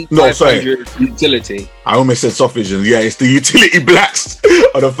Vision. No, sorry. Utility. I almost said Soft Vision. Yeah, it's the utility blacks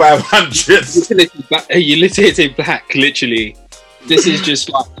or the 500s. Utility black, literally. This is just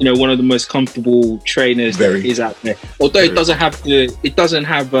like, you know, one of the most comfortable trainers that is out there. Although it doesn't have the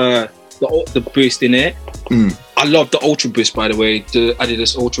boost in it. I love the Ultra Boost, by the way. The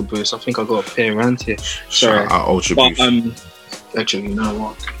Adidas Ultra Boost. I think I got a pair around here. Sorry. Shout out Ultra Boost. Actually, you know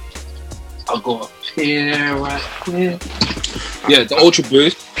what? I got a pair right here. Yeah, the Ultra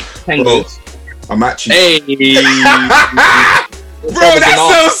Boost. Bro, I'm actually. Hey. Bro, that's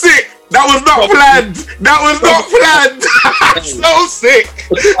so sick. That was not planned. That was not planned. So sick.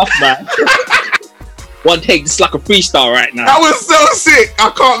 One take, it's like a freestyle right now. That was so sick. I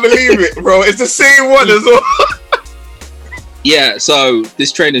can't believe it, bro. It's the same one as well. Yeah, so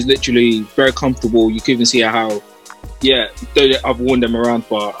this trainer is literally very comfortable. You can even see how, yeah, I've worn them around,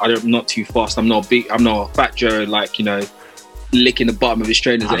 but I'm not too fast. I'm not a fat Joe, like, you know, licking the bottom of his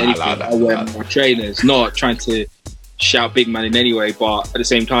trainers or anything. I wear my trainers, not trying to shout big man in any way, but at the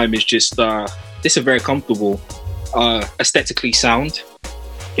same time, it's just this is very comfortable, aesthetically sound,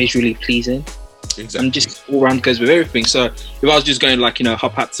 visually pleasing, and just all around goes with everything. So if I was just going, like, you know,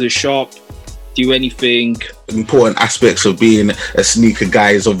 hop out to the shop, do anything, important aspects of being a sneaker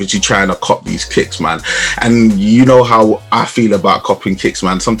guy is obviously trying to cop these kicks, man. And you know how I feel about copying kicks,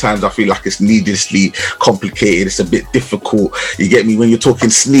 man. Sometimes I feel like it's needlessly complicated. It's a bit difficult. You get me? When you're talking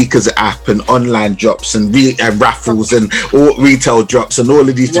sneakers app and online drops and raffles and all retail drops and all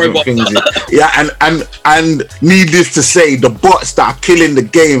of these different things. Yeah, and needless to say, the bots that are killing the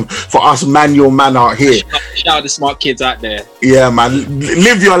game for us manual man out here. Shout out the smart kids out there. Yeah, man.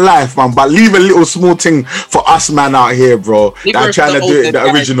 Live your life, man, but leave a little small thing for us man out here, bro. I'm trying to do it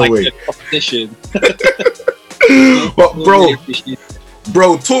the original way. But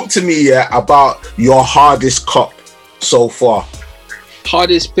bro, talk to me about your hardest cop so far.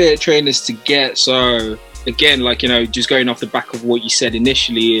 Hardest pair of trainers to get. So again, like, you know, just going off the back of what you said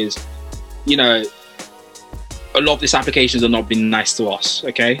initially is, you know, a lot of these applications have not been nice to us.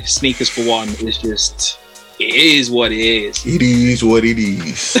 Okay, sneakers for one is just, it is what it is. It is what it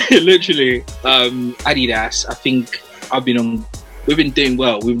is. Literally. Adidas, I think we've been doing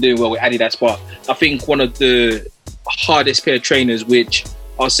well. We've been doing well with Adidas, but I think one of the hardest pair of trainers, which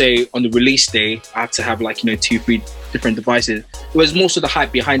I'll say on the release day, I had to have like, you know, 2-3 different devices. There was most of the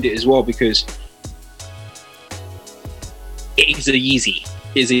hype behind it as well, because it is a Yeezy.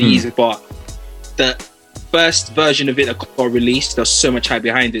 It's a Yeezy, but the first version of it that got released, there's so much hype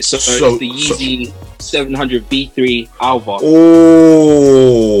behind it. So it's the Yeezy 700 V3 Alva.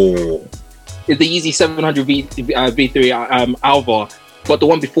 Oh, it's the Yeezy 700 V3 Alva, but the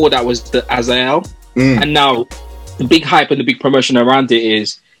one before that was the Azael. And now the big hype and the big promotion around it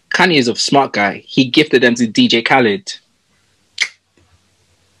is Kanye is a smart guy. He gifted them to DJ Khaled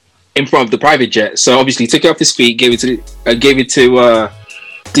in front of the private jet. So obviously took it off his feet, gave it to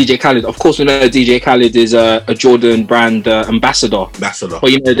DJ Khaled. Of course, we know DJ Khaled is a Jordan brand ambassador.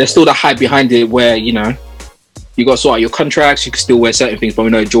 But you know, there's still the hype behind it where, you know, you got to sort out your contracts. You can still wear certain things, but we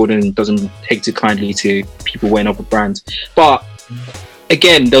know Jordan doesn't take too kindly to people wearing other brands. But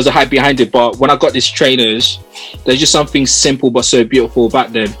again, there was a hype behind it. But when I got these trainers, there's just something simple but so beautiful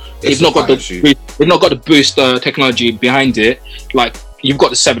about them. They've not got the boost technology behind it. Like, you've got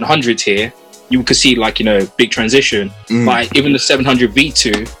the 700s here. You can see, like, you know, big transition. Like even the 700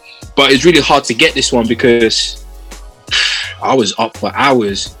 V2. But it's really hard to get this one because I was up for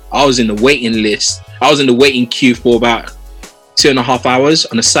hours. I was in the waiting list. I was in the waiting queue for about 2.5 hours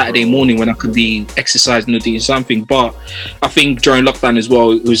on a Saturday morning when I could be exercising or doing something. But I think during lockdown as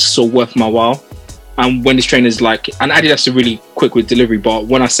well, it was so worth my while. And when this trainer's like, and Adidas are really quick with delivery, but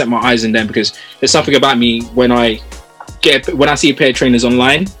when I set my eyes on them, because there's something about me when I see a pair of trainers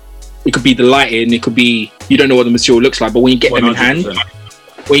online, it could be the lighting, it could be, you don't know what the material looks like, but when you get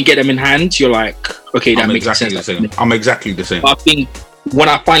 100%. them in hand, you're like, okay, that makes sense. I'm exactly the same. But I think when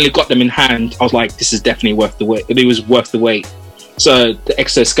I finally got them in hand, I was like, this is definitely worth the wait. It was worth the wait. So the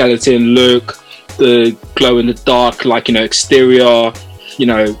exoskeleton look, the glow in the dark, like, you know, exterior, you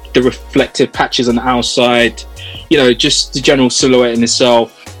know, the reflective patches on the outside, you know, just the general silhouette in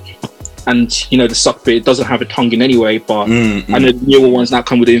itself. And, you know, the sock bit, it doesn't have a tongue in anyway, but I know the newer ones now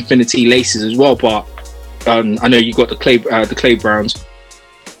come with the infinity laces as well, but I know you got the clay browns.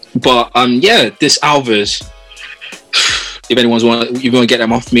 But yeah, this Alvas, if anyone's want to get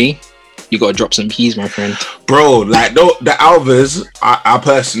them off me, you got to drop some keys, my friend. Bro, like the Alvas, I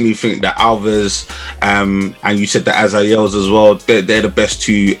personally think the Alvas, and you said the Azaels as well, they're the best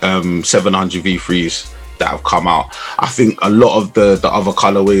two 700 V3s that have come out. I think a lot of the other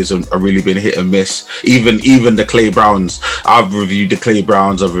colorways have really been hit and miss. Even the clay browns. I've reviewed the clay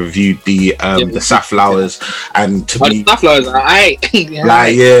browns. I've reviewed the safflowers, and to me, the safflowers, I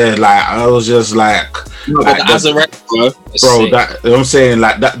I was just like, bro, that, you know what I'm saying,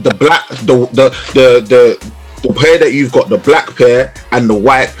 like that, the black, the pair that you've got, the black pair and the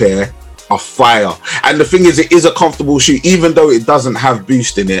white pair, are fire. And the thing is, it is a comfortable shoe, even though it doesn't have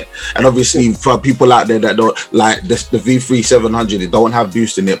boost in it. And obviously for people out there that don't like the V3 700, it don't have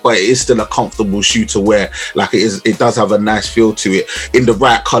boost in it, but it is still a comfortable shoe to wear. Like, it does have a nice feel to it. In the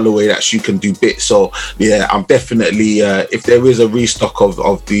right colorway, that shoe can do bits. So yeah, I'm definitely if there is a restock of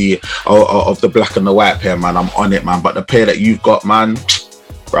the black and the white pair, man, I'm on it, man. But the pair that you've got, man,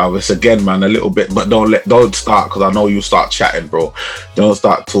 bro, it's again, man, a little bit, but don't start, because I know you'll start chatting, bro. Don't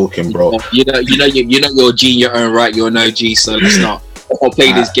start talking, bro. You know you're a G in your own right. You're an OG, so let's not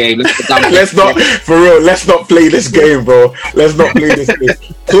play this game. Let's not play this game, bro. Let's not play this game.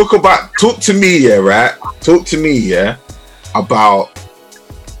 Talk to me, yeah, right? Talk to me, yeah, about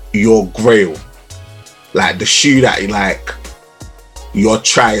your grail, like the shoe that you're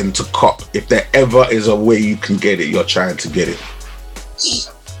trying to cop. If there ever is a way you can get it, you're trying to get it.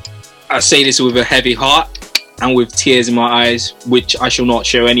 I say this with a heavy heart and with tears in my eyes, which I shall not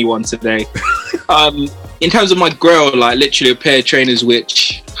show anyone today. in terms of my girl, like literally a pair of trainers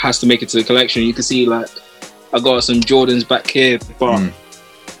which has to make it to the collection. You can see like I got some Jordans back here, but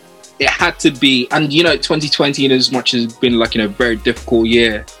it had to be. And you know, 2020, in as much as been like, you know, very difficult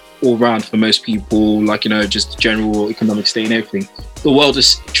year all around for most people, like, you know, just general economic state and everything. The world of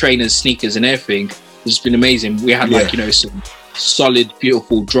trainers, sneakers, and everything has just been amazing. We had like, you know, some solid,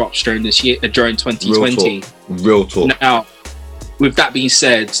 beautiful drops during this year, during 2020. Real talk. Now, with that being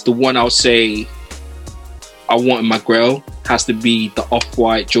said, the one I'll say I want in my grail has to be the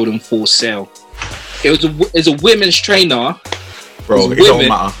Off-White Jordan 4 Sail. It's a women's trainer. Bro, it don't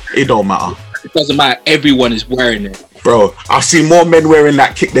matter. It don't matter. It doesn't matter. Everyone is wearing it. Bro, I've seen more men wearing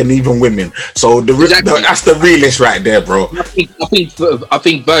that kick than even women. So that's the realest right there, bro. I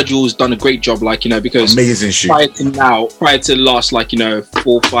think Virgil's done a great job, like, you know, because amazing shoe. Prior to the last, like, you know, 4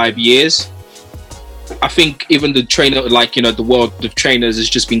 or 5 years, I think even the trainer, like, you know, the world of trainers has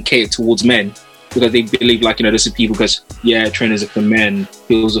just been catered towards men, because they believe, like, you know, this is people, because yeah, trainers are for men,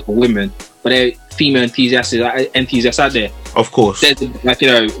 heels are for women, but they're female enthusiasts out there. Of course. There's, like, you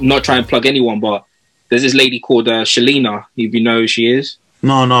know, not trying to plug anyone, but there's this lady called Shalina, if you know who she is.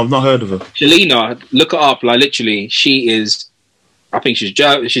 No, I've not heard of her. Shalina, look her up. Like, literally, she is, I think she's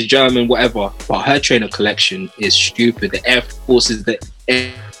German, whatever. But her trainer collection is stupid. The Air Forces, the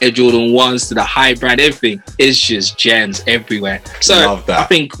Air Jordan 1s to the high brand, everything. It's just gems everywhere. So I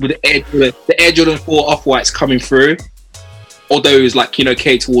think with the Air Jordan 4 Off-Whites coming through, although it's like, you know,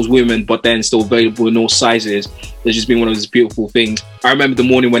 catered towards women, but then still available in all sizes, there's just been one of those beautiful things. I remember the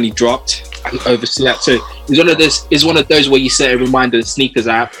morning when he dropped, I overslept. So it's one of those where you set a reminder sneakers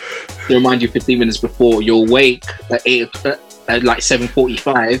app to remind you 15 minutes before you're awake at like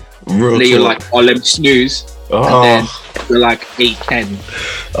 7:45. And then you're like, oh, let me snooze. Oh. And then you're like 8:10.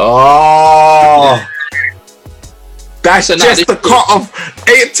 Oh. Yeah. That's so just the cut off.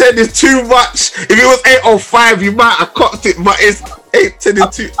 8:10 is too much. If it was 8:05, you might have caught it, but it's 8:10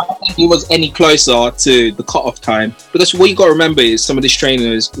 is too. I don't think it was any closer to the cut-off time. Because what you got to remember is some of these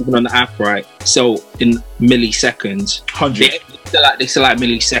trainers, even on the app, right, sell in milliseconds. 100. They sell like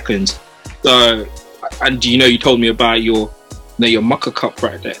milliseconds. So, and you know, you told me about your Mocha cup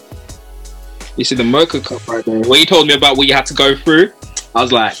right there. You see the Mocha cup right there. When you told me about what you had to go through, I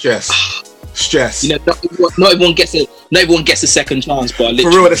was like, stress. You know, not everyone gets a second chance, but for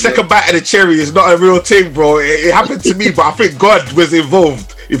real, the second bite of the cherry is not a real thing, bro. It happened to me, but I think God was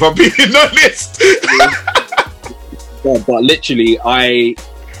involved, if I'm being honest. Yeah, but literally, I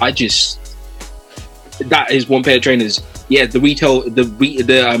just, that is one pair of trainers. Yeah, the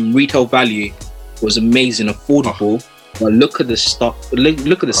retail value was amazing, affordable. But look at the stock.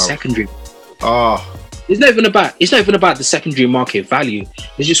 Look at the secondary. It's not even about the secondary market value.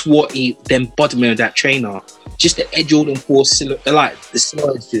 It's just what the embodiment of that trainer. Just the Air Jordan 4 silhouette. Like, the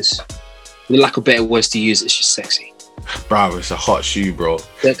silhouette is just, for lack of better words to use, it's just sexy. Bro, it's a hot shoe, bro.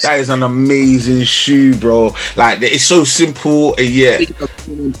 Sexy. That is an amazing shoe, bro. Like, it's so simple, and yeah.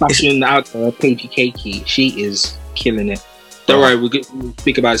 Fashion out there, Katie Keiki, she is killing it. Don't worry, we'll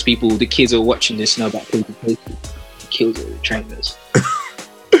speak about his people. The kids are watching this know about Katie Keiki. She kills it with the trainers.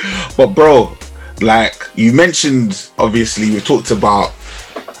 But bro, like you mentioned, obviously we talked about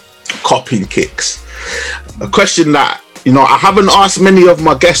copying kicks. A question that, you know, I haven't asked many of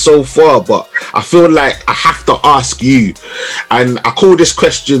my guests so far, but I feel like I have to ask you. And I call this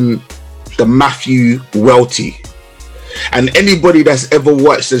question the Matthew Welty. And anybody that's ever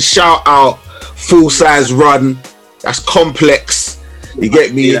watched, and shout out Full Size Run, that's Complex, you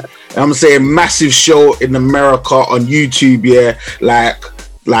get me? Yeah. I'm saying massive show in America on YouTube, yeah, like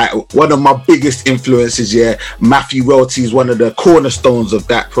one of my biggest influences, yeah. Matthew Welty is one of the cornerstones of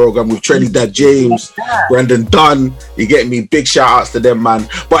that program with Trinidad James, Brandon Dunn, you get me? Big shout outs to them, man.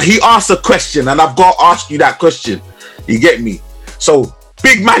 But he asked a question, and I've got to ask you that question, you get me? So,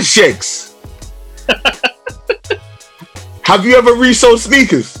 Big Man Shegs, have you ever resold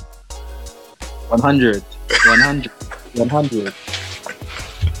sneakers? 100.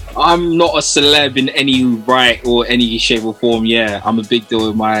 I'm not a celeb in any right or any shape or form. Yeah, I'm a big deal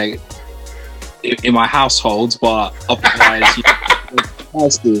in my household, but otherwise,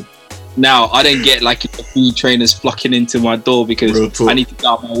 now I don't get like a few trainers flocking into my door because I need to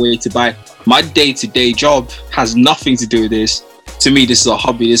go out my way to buy. My day-to-day job has nothing to do with this. To me, this is a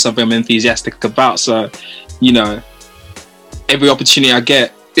hobby. This is something I'm enthusiastic about. So, you know, every opportunity I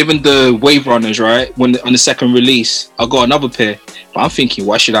get, even the Wave Runners, right? When on the second release, I got another pair. But I'm thinking,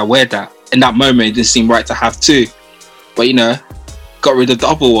 why should I wear that? In that moment, it didn't seem right to have two. But, you know, got rid of the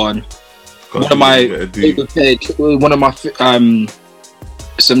other one. One of my favorite pairs, one of my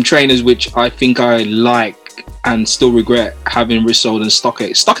some trainers which I think I like and still regret having resold in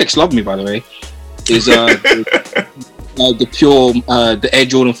StockX. StockX love me, by the way. is the pure the Air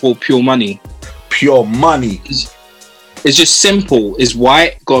Jordan 4 Pure Money. Pure Money. It's just simple. It's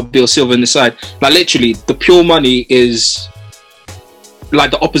white, got a bit of silver in the side. Like literally, the Pure Money is like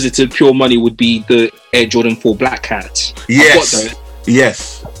the opposite to Pure Money would be the Air Jordan 4 Black Hat. Yes.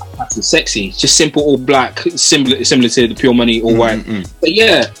 Yes. That's sexy. Just simple, all black, similar to the Pure Money, all white. But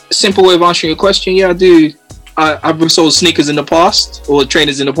yeah, simple way of answering your question. Yeah, I do. I've sold sneakers in the past or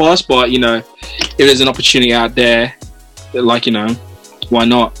trainers in the past, but you know, if there's an opportunity out there, like, you know, why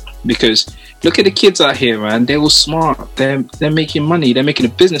not? Because look at the kids out here, man. They're all smart. They're making money. They're making a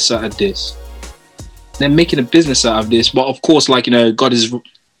business out of this. But of course, like, you know, God is,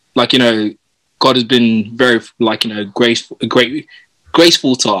 like, you know, God has been very, like, you know,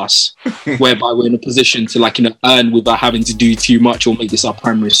 graceful to us, whereby we're in a position to, like, you know, earn without having to do too much or make this our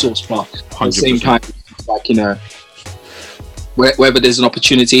primary source. But at the same time, like, you know, wherever there's an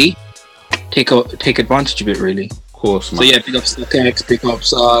opportunity, take advantage of it, really. Of course, man. So yeah, pick up StockX, pick up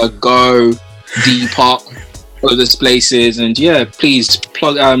Go, Depop, all of those places, and yeah, please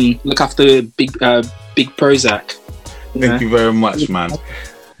plug look after Big Prozac. Thank you very much, man.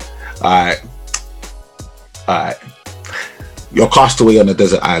 All right. You're cast away on a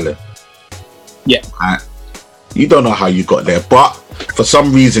desert island. Yeah. You don't know how you got there, but for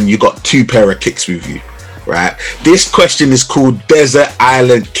some reason you got 2 pair of kicks with you, right? This question is called Desert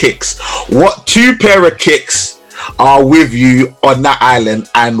Island Kicks. What 2 pair of kicks are with you on that island,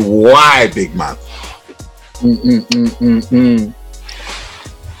 and why, big man?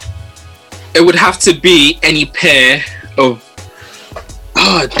 It would have to be any pair of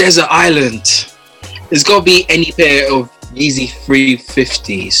Desert Island. There's got to be any pair of Yeezy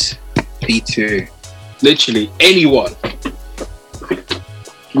 350s P2. Literally anyone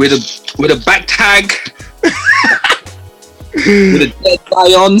with a back tag, with a dead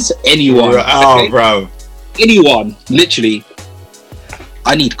Zions. Anyone. Oh, bro. Anyone. Literally.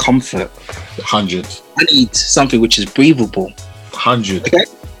 I need comfort. 100. I need something which is breathable. 100. Okay.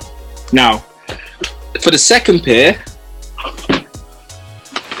 Now, for the second pair,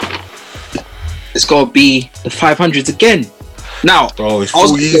 it's got to be the 500s again. Now, bro, it's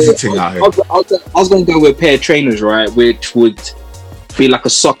full easy thing out here. I was going to go with a pair of trainers, right, which would be like a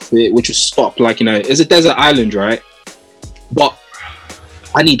sock fit, which would stop, like, you know, it's a desert island, right? But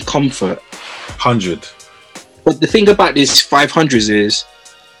I need comfort. 100. But the thing about these 500s is,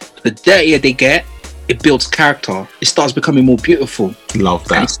 the dirtier they get, it builds character. It starts becoming more beautiful. Love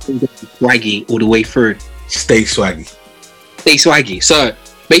that. And it's still swaggy all the way through. Stay swaggy. So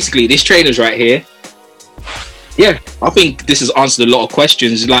basically, these trainers right here, yeah, I think this has answered a lot of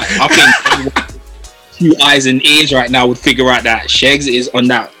questions. Like, I think few eyes and ears right now would figure out that Shegs is on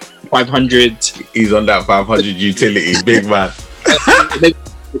that 500. He's on that 500 utility, big man. Maybe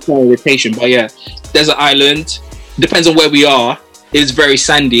it's more irritation, but yeah, desert island. Depends on where we are. It's very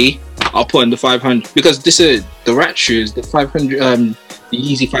sandy. I'll put in the 500 because this is the rat shoes. The 500, the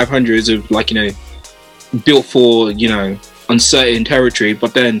Yeezy 500s are, like, you know, built for, you know, uncertain territory.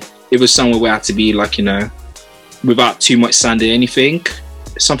 But then it was somewhere where I had to be, like, you know, without too much sand or anything,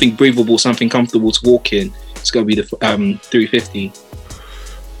 something breathable, something comfortable to walk in. It's gonna be the 350.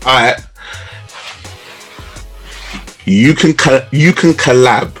 All right. You can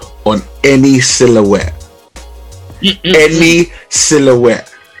collab on any silhouette. Any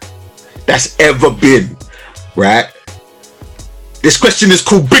silhouette that's ever been, right? This question is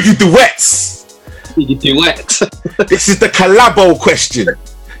called Biggie Duets. Biggie Duets. This is the collabo question.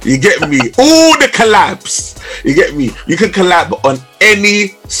 You get me? All the collabs. You get me? You can collab on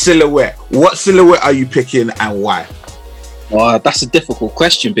any silhouette. What silhouette are you picking and why? Oh, that's a difficult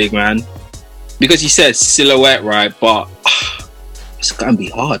question, big man. Because you said silhouette, right? But it's gonna be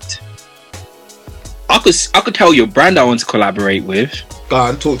hard. I could tell you a brand I want to collaborate with. Go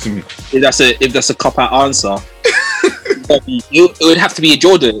on, talk to me. If that's a cop-out answer, it would have to be a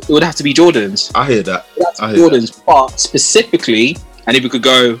Jordan. It would have to be Jordans. I hear that. Jordans, but specifically, and if we could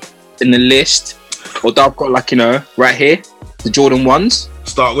go in the list, or I've got, like, you know, right here, the Jordan 1s.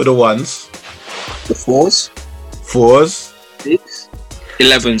 Start with the 1s. The 4s. 4s. 6.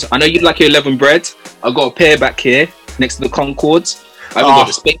 11s. I know you'd like your 11 bread. I've got a pair back here next to the Concords. I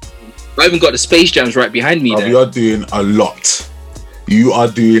even got the Space Jams right behind me. You are doing a lot. You are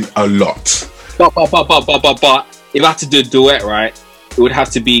doing a lot. But if I had to do a duet, right, it would have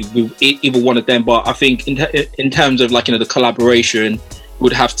to be with either one of them. But I think in terms of, like, you know, the collaboration, it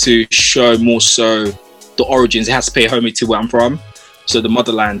would have to show more so the origins. It has to pay homage to where I'm from. So the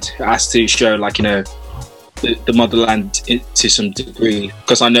motherland, it has to show, like, you know, the motherland to some degree.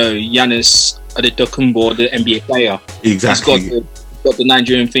 Because I know Giannis Antetokounmpo, the NBA player, exactly, he's got the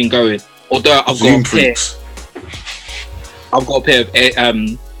Nigerian thing going. Although I've Zoom got a pair, freaks. I've got a pair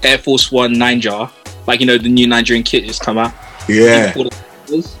of Air Force One Ninja, like the new Nigerian kit just come out. Yeah.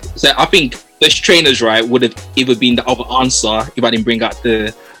 So I think those trainers, right, would have either been the other answer if I didn't bring out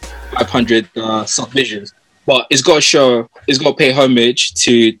the 500 subvisions. But it's got to pay homage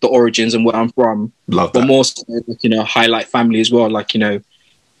to the origins and where I'm from. Love that. But more so, highlight family as well, like,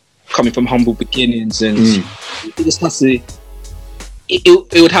 coming from humble beginnings. And it just has to,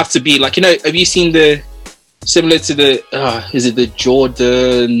 it would have to be like, have you seen similar to is it the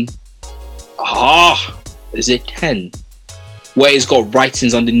Jordan, is it 10? Where it's got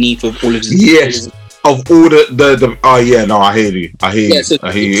writings underneath of all of his... Yes, of all the oh yeah, no, I hear you. I hear you. So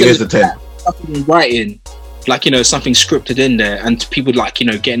Here's the 10. Writing, like, something scripted in there, and people like,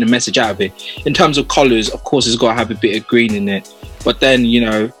 getting the message out of it. In terms of colours, of course, it's got to have a bit of green in it. But then,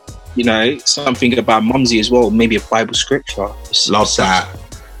 something about Mumsy as well, maybe a Bible scripture. Love that.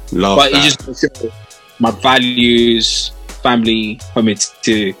 But it just shows my values, family, homage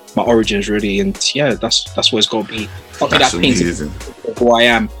to my origins, really. And yeah, that's what it's got to be. That's amazing. Who I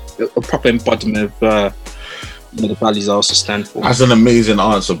am, a proper embodiment of the values I also stand for. That's an amazing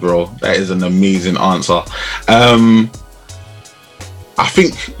answer, bro. That is an amazing answer. I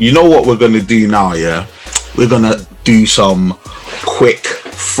think you know what we're gonna do now, yeah? We're gonna do some quick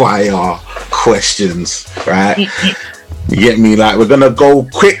fire questions, right? You get me? Like, we're gonna go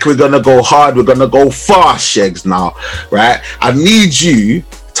quick, we're gonna go hard, we're gonna go fast, Shegs, now, right? I need you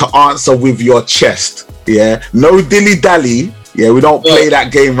to answer with your chest, yeah? No dilly-dally, yeah? We don't play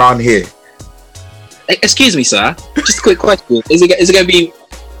that game round here. Excuse me, sir. Just a quick question. Is it going to be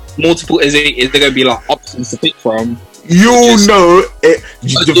multiple? Is there going to be like options to pick from? You'll know it.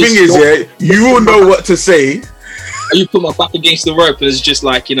 The thing is, yeah, you will know what to say. You put my back against the rope, and it's just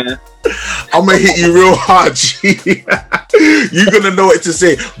like, I'm gonna hit you real hard. You're gonna know what to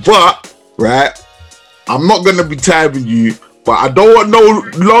say, but right, I'm not gonna be timing you. But I don't want no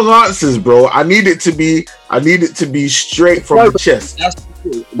long answers, bro. I need it to be straight from the chest.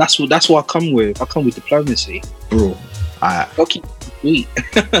 That's what I come with. I come with diplomacy, bro. Alright. Okay.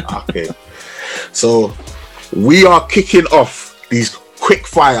 Okay. So we are kicking off these quick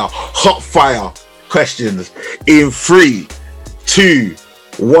fire, hot fire questions in 3, 2,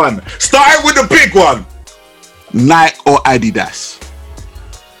 1. Starting with the big one. Nike or Adidas?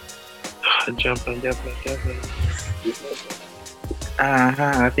 Jumping.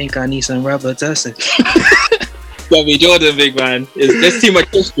 I think I need some rubber dusting. Bobby Jordan, big man. There's too much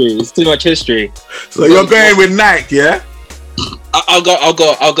history. It's too much history. So you're going with Nike, yeah? I'll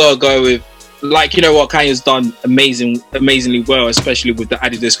go with, like, what Kanye's done amazingly well, especially with the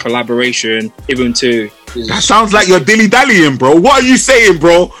Adidas collaboration. Even to that sounds like you're dilly dallying, bro. What are you saying,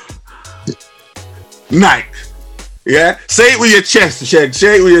 bro? Nike, yeah. Say it with your chest, Sheg.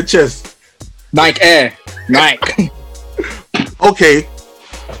 Say it with your chest. Nike Air, Nike. Okay.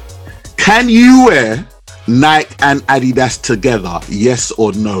 Can you wear Nike and Adidas together? Yes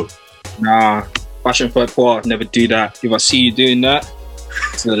or no? Nah. Fashion faux pas. Never do that. If I see you doing that,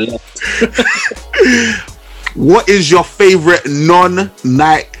 to the left. What is your favorite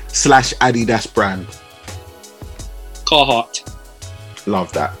non-Nike / Adidas brand? Carhartt.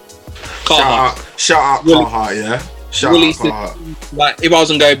 Love that. Carhartt. Shout out Carhartt, yeah. Shout out Carhartt. Like, if I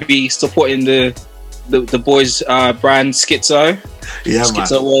wasn't going to be supporting the boys' brand Schizo, yeah,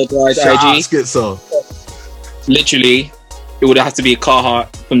 Schizo man. Worldwide Shout IG. Out Schizo. Literally, it would have to be a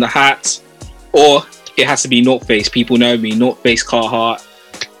Carhartt from the hat, or it has to be North Face. People know me, North Face, Carhartt.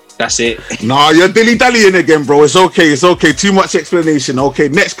 That's it. Nah, you're dilly dallying again, bro. It's okay. It's okay. Too much explanation. Okay,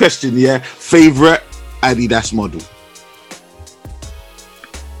 next question. Yeah, favorite Adidas model.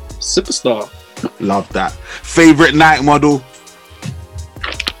 Superstar. Love that. Favorite Nike model.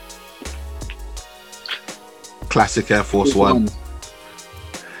 Classic Air Force One.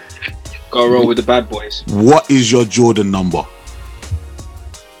 Go roll with the bad boys. What is your Jordan number?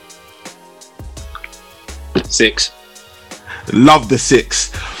 6. Love the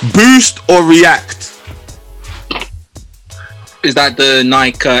 6. Boost or React? Is that the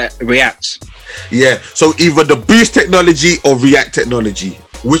Nike React? Yeah. So either the Boost technology or React technology.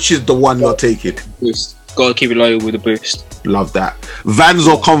 Which is the one you're taking? Boost. Gotta keep it loyal with the Boost. Love that. Vans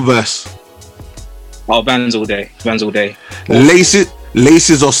or Converse? Oh, Vans all day. Vans all day.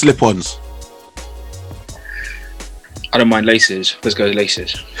 Laces or slip-ons? I don't mind laces. Let's go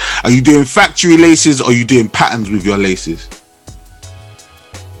laces. Are you doing factory laces or are you doing patterns with your laces?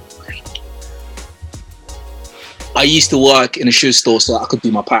 I used to work in a shoe store, so I could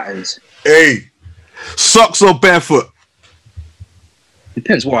do my patterns. Hey, socks or barefoot?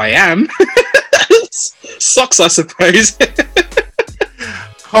 Depends where I am. Socks, I suppose.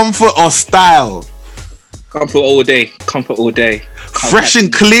 Comfort or style? Comfort all day. Comfort all day. Fresh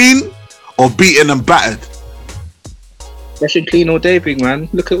and clean or beaten and battered? Fresh and clean all day, big man.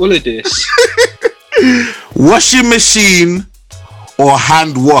 Look at all of this. Washing machine or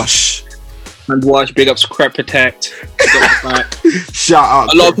hand wash? Hand wash. Big ups Crep Protect. Shout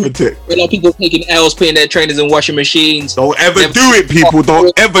out a lot of people taking L's, putting their trainers in washing machines. Don't ever do it, people.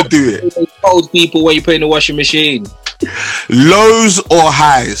 Don't ever do it. Old people when you put in the washing machine. Lows or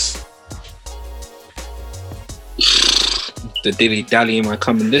highs? The dilly dally might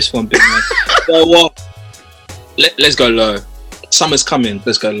come in this one, big man. So what? Let's go low. Summer's coming.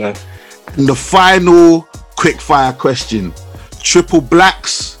 Let's go low. And the final quick fire question: triple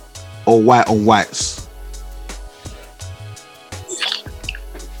blacks or white on whites?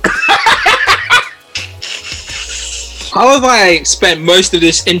 How have I spent most of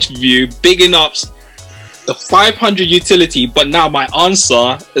this interview bigging up the 500 utility, but now my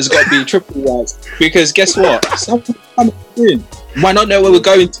answer has got to be triple whites? Because guess what? Might not know where we're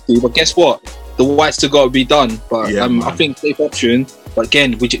going to, but guess what? The whites still got to be done. But yeah, I think safe option. But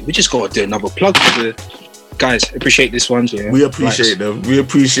again, we just got to do another plug for the guys. Appreciate this one. Yeah, we appreciate them. We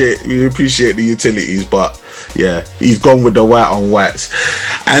appreciate the utilities. But yeah, he's gone with the white on whites.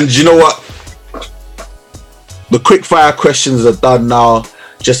 And you know what? The quick fire questions are done now.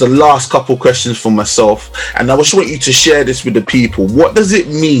 Just the last couple questions for myself, and I just want you to share this with the people. What does it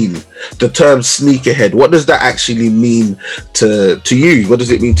mean, the term sneakerhead? What does that actually mean to you? What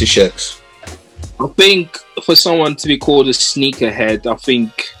does it mean to Shegs? I think for someone to be called a sneakerhead, I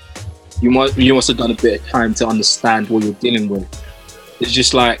think you must have done a bit of time to understand what you're dealing with. It's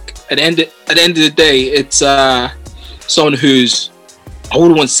just like at the end of the day, it's someone who's, I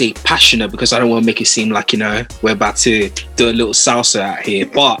wouldn't want to say passionate because I don't want to make it seem like, you know, we're about to do a little salsa out here.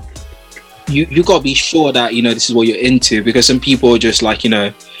 But you got to be sure that, you know, this is what you're into, because some people are just like, you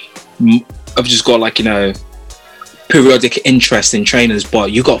know, I've just got like, you know, periodic interest in trainers,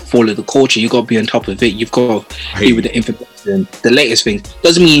 but you got to follow the culture. You got to be on top of it. You've got to be with the information, the latest things.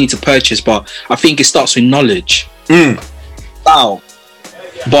 Doesn't mean you need to purchase, but I think it starts with knowledge. Style.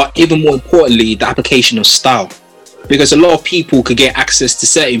 But even more importantly, the application of style. Because a lot of people could get access to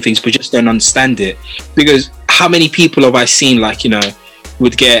certain things but just don't understand it. Because how many people have I seen, like, you know,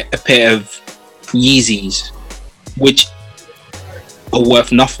 would get a pair of Yeezys which are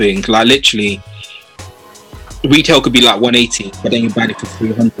worth nothing? Like literally retail could be like 180, but then you buy it for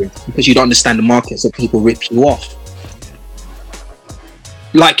 300 because you don't understand the market, so people rip you off.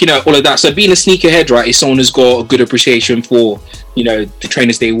 Like, you know, all of that. So being a sneakerhead, right, is someone who's got a good appreciation for, you know, the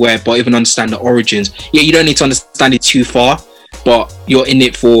trainers they wear, but even understand the origins. Yeah, you don't need to understand it too far, but you're in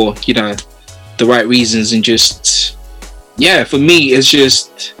it for, you know, the right reasons. And just, yeah, for me, it's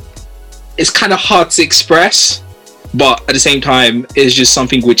kind of hard to express, but at the same time, it's just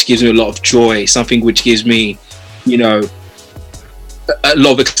something which gives me a lot of joy, something which gives me, you know, a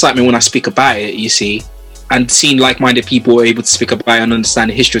lot of excitement when I speak about it, you see. And seeing like-minded people are able to speak about and understand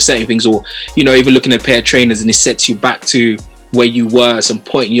the history of certain things, or, you know, even looking at a pair of trainers and it sets you back to where you were at some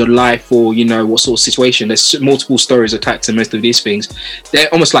point in your life, or, you know, what sort of situation. There's multiple stories attached to most of these things. They're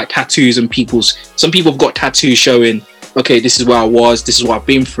almost like tattoos, and some people have got tattoos showing, okay, this is where I was, this is what I've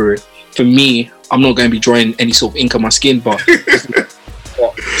been through. For me, I'm not going to be drawing any sort of ink on my skin, but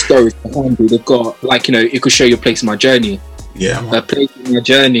got stories behind me. They've got, like, you know, it could show your place in my journey. Yeah, man. A place in my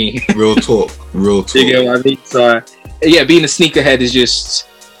journey. Real talk. You get what I mean? So, yeah, being a sneakerhead is just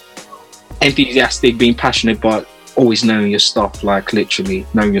enthusiastic, being passionate, but always knowing your stuff, like literally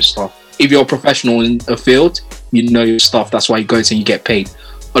knowing your stuff. If you're a professional in a field, you know your stuff. That's why you go to and you get paid.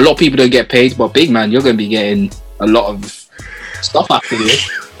 A lot of people don't get paid, but big man, you're going to be getting a lot of stuff after this.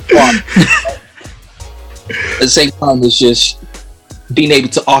 But at the same time, it's just being able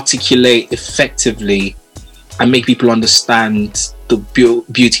to articulate effectively and make people understand the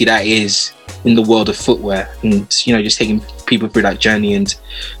beauty that is in the world of footwear, and, you know, just taking people through that journey and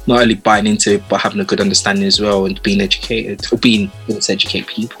not only buying into it but having a good understanding as well, and being educated, or being able to educate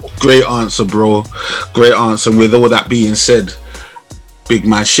people. Great answer, bro. Great answer. With all that being said, big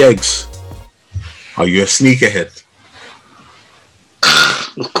man Shegs, are you a sneakerhead?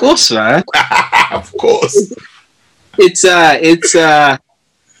 Of course, man. Of course.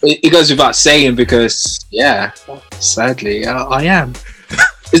 It goes without saying, because, yeah, sadly, I am.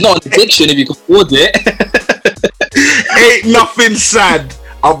 It's not an addiction if you can afford it. Ain't nothing sad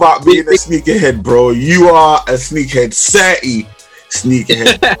about being a sneakerhead, bro. You are a sneakerhead, 30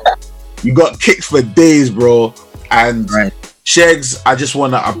 sneakerhead. You got kicks for days, bro. And Shegs, I just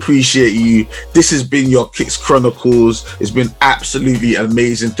want to appreciate you. This has been your Kicks Chronicles. It's been absolutely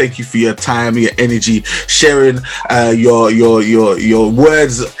amazing. Thank you for your time, your energy, sharing your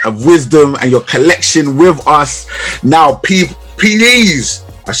words of wisdom and your collection with us. Now, please,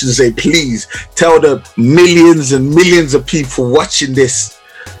 I shouldn't say please, tell the millions and millions of people watching this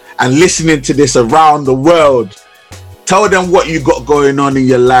and listening to this around the world. Tell them what you got going on in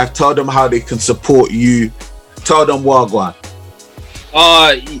your life. Tell them how they can support you. Tell them what I want.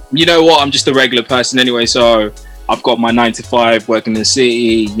 You know what? I'm just a regular person anyway, so I've got my 9 to 5, working in the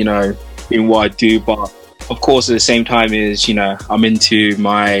city, you know, doing what I do. But of course, at the same time is, you know, I'm into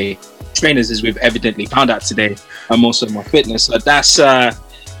my trainers, as we've evidently found out today. I'm also my fitness. So that's a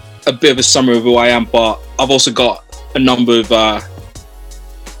bit of a summary of who I am. But I've also got a number of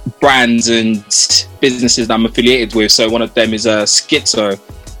brands and businesses that I'm affiliated with. So one of them is Schizo,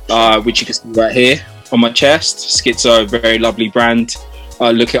 which you can see right here on my chest. Schizo, very lovely brand.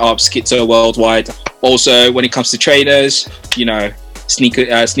 Look it up, Schizo Worldwide. Also, when it comes to trainers, you know,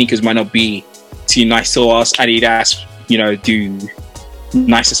 sneakers might not be too nice to us. Adidas, you know, do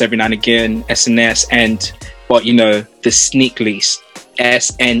niceness every now and again. SNS, but you know, the Sneaklyst,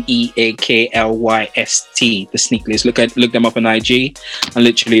 SNEAKLYST, the Sneaklyst. Look them up on IG, and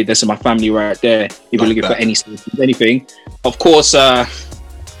literally, this is my family right there. If you're looking for anything, of course.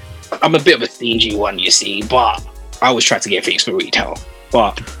 I'm a bit of a stingy one, you see, but I always try to get things for retail.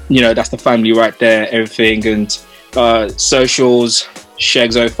 But, you know, that's the family right there, everything. And socials,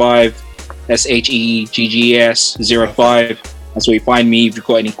 Shegs05, SHEGGS05. That's where you find me. If you've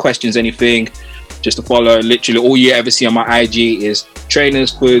got any questions, anything, just to follow. Literally, all you ever see on my IG is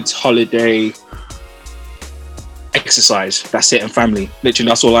trainers, foods, holiday, exercise. That's it, and family. Literally,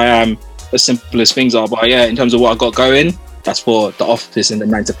 that's all I am. As simple as things are. But yeah, in terms of what I got going, that's for the office and the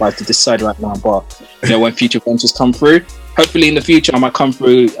 9 to 5 to decide right now. But you know, when future ventures come through, hopefully in the future I might come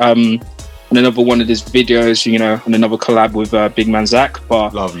through on another one of these videos, you know, on another collab with Big Man Zach.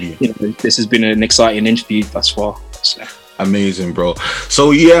 But lovely, you know, this has been an exciting interview thus far. So. Amazing, bro.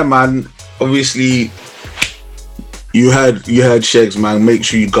 So yeah, man, obviously you heard Shegs, man. Make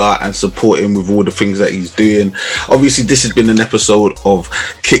sure you go out and support him with all the things that he's doing. Obviously, this has been an episode of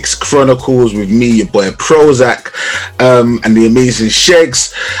Kicks Chronicles with me, your boy Prozac, and the amazing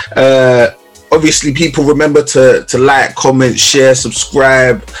Shegs. Obviously, people, remember to like, comment, share,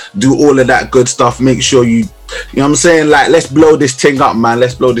 subscribe, do all of that good stuff. Make sure you know what I'm saying, like, let's blow this thing up, man.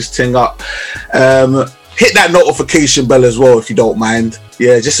 Let's blow this thing up. Hit that notification bell as well, if you don't mind.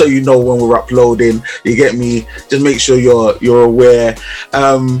 Yeah, just so you know when we're uploading. You get me? Just make sure you're aware.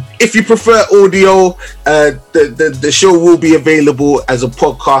 If you prefer audio, the show will be available as a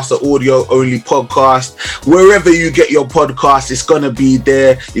podcast, an audio only podcast. Wherever you get your podcast, it's gonna be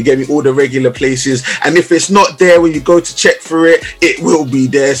there. You get me? All the regular places. And if it's not there when you go to check for it, it will be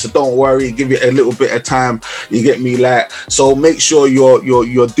there. So don't worry. Give it a little bit of time. You get me? Like, so make sure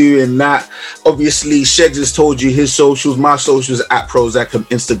you're doing that. Obviously, Shegs has told you his socials. My socials at Prozac on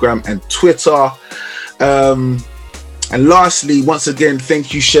Instagram and Twitter. And lastly, once again,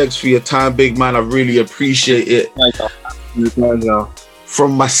 thank you, Shegs, for your time, big man. I really appreciate it.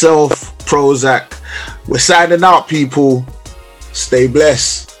 From myself, Prozac, we're signing out, people. Stay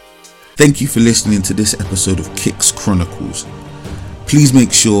blessed. Thank you for listening to this episode of Kicks Chronicles. Please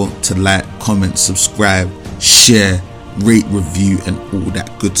make sure to like, comment, subscribe, share, rate, review, and all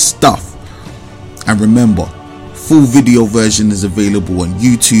that good stuff. And remember, full video version is available on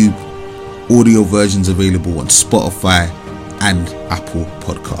YouTube, audio versions available on Spotify and Apple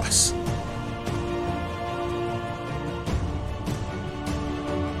Podcasts.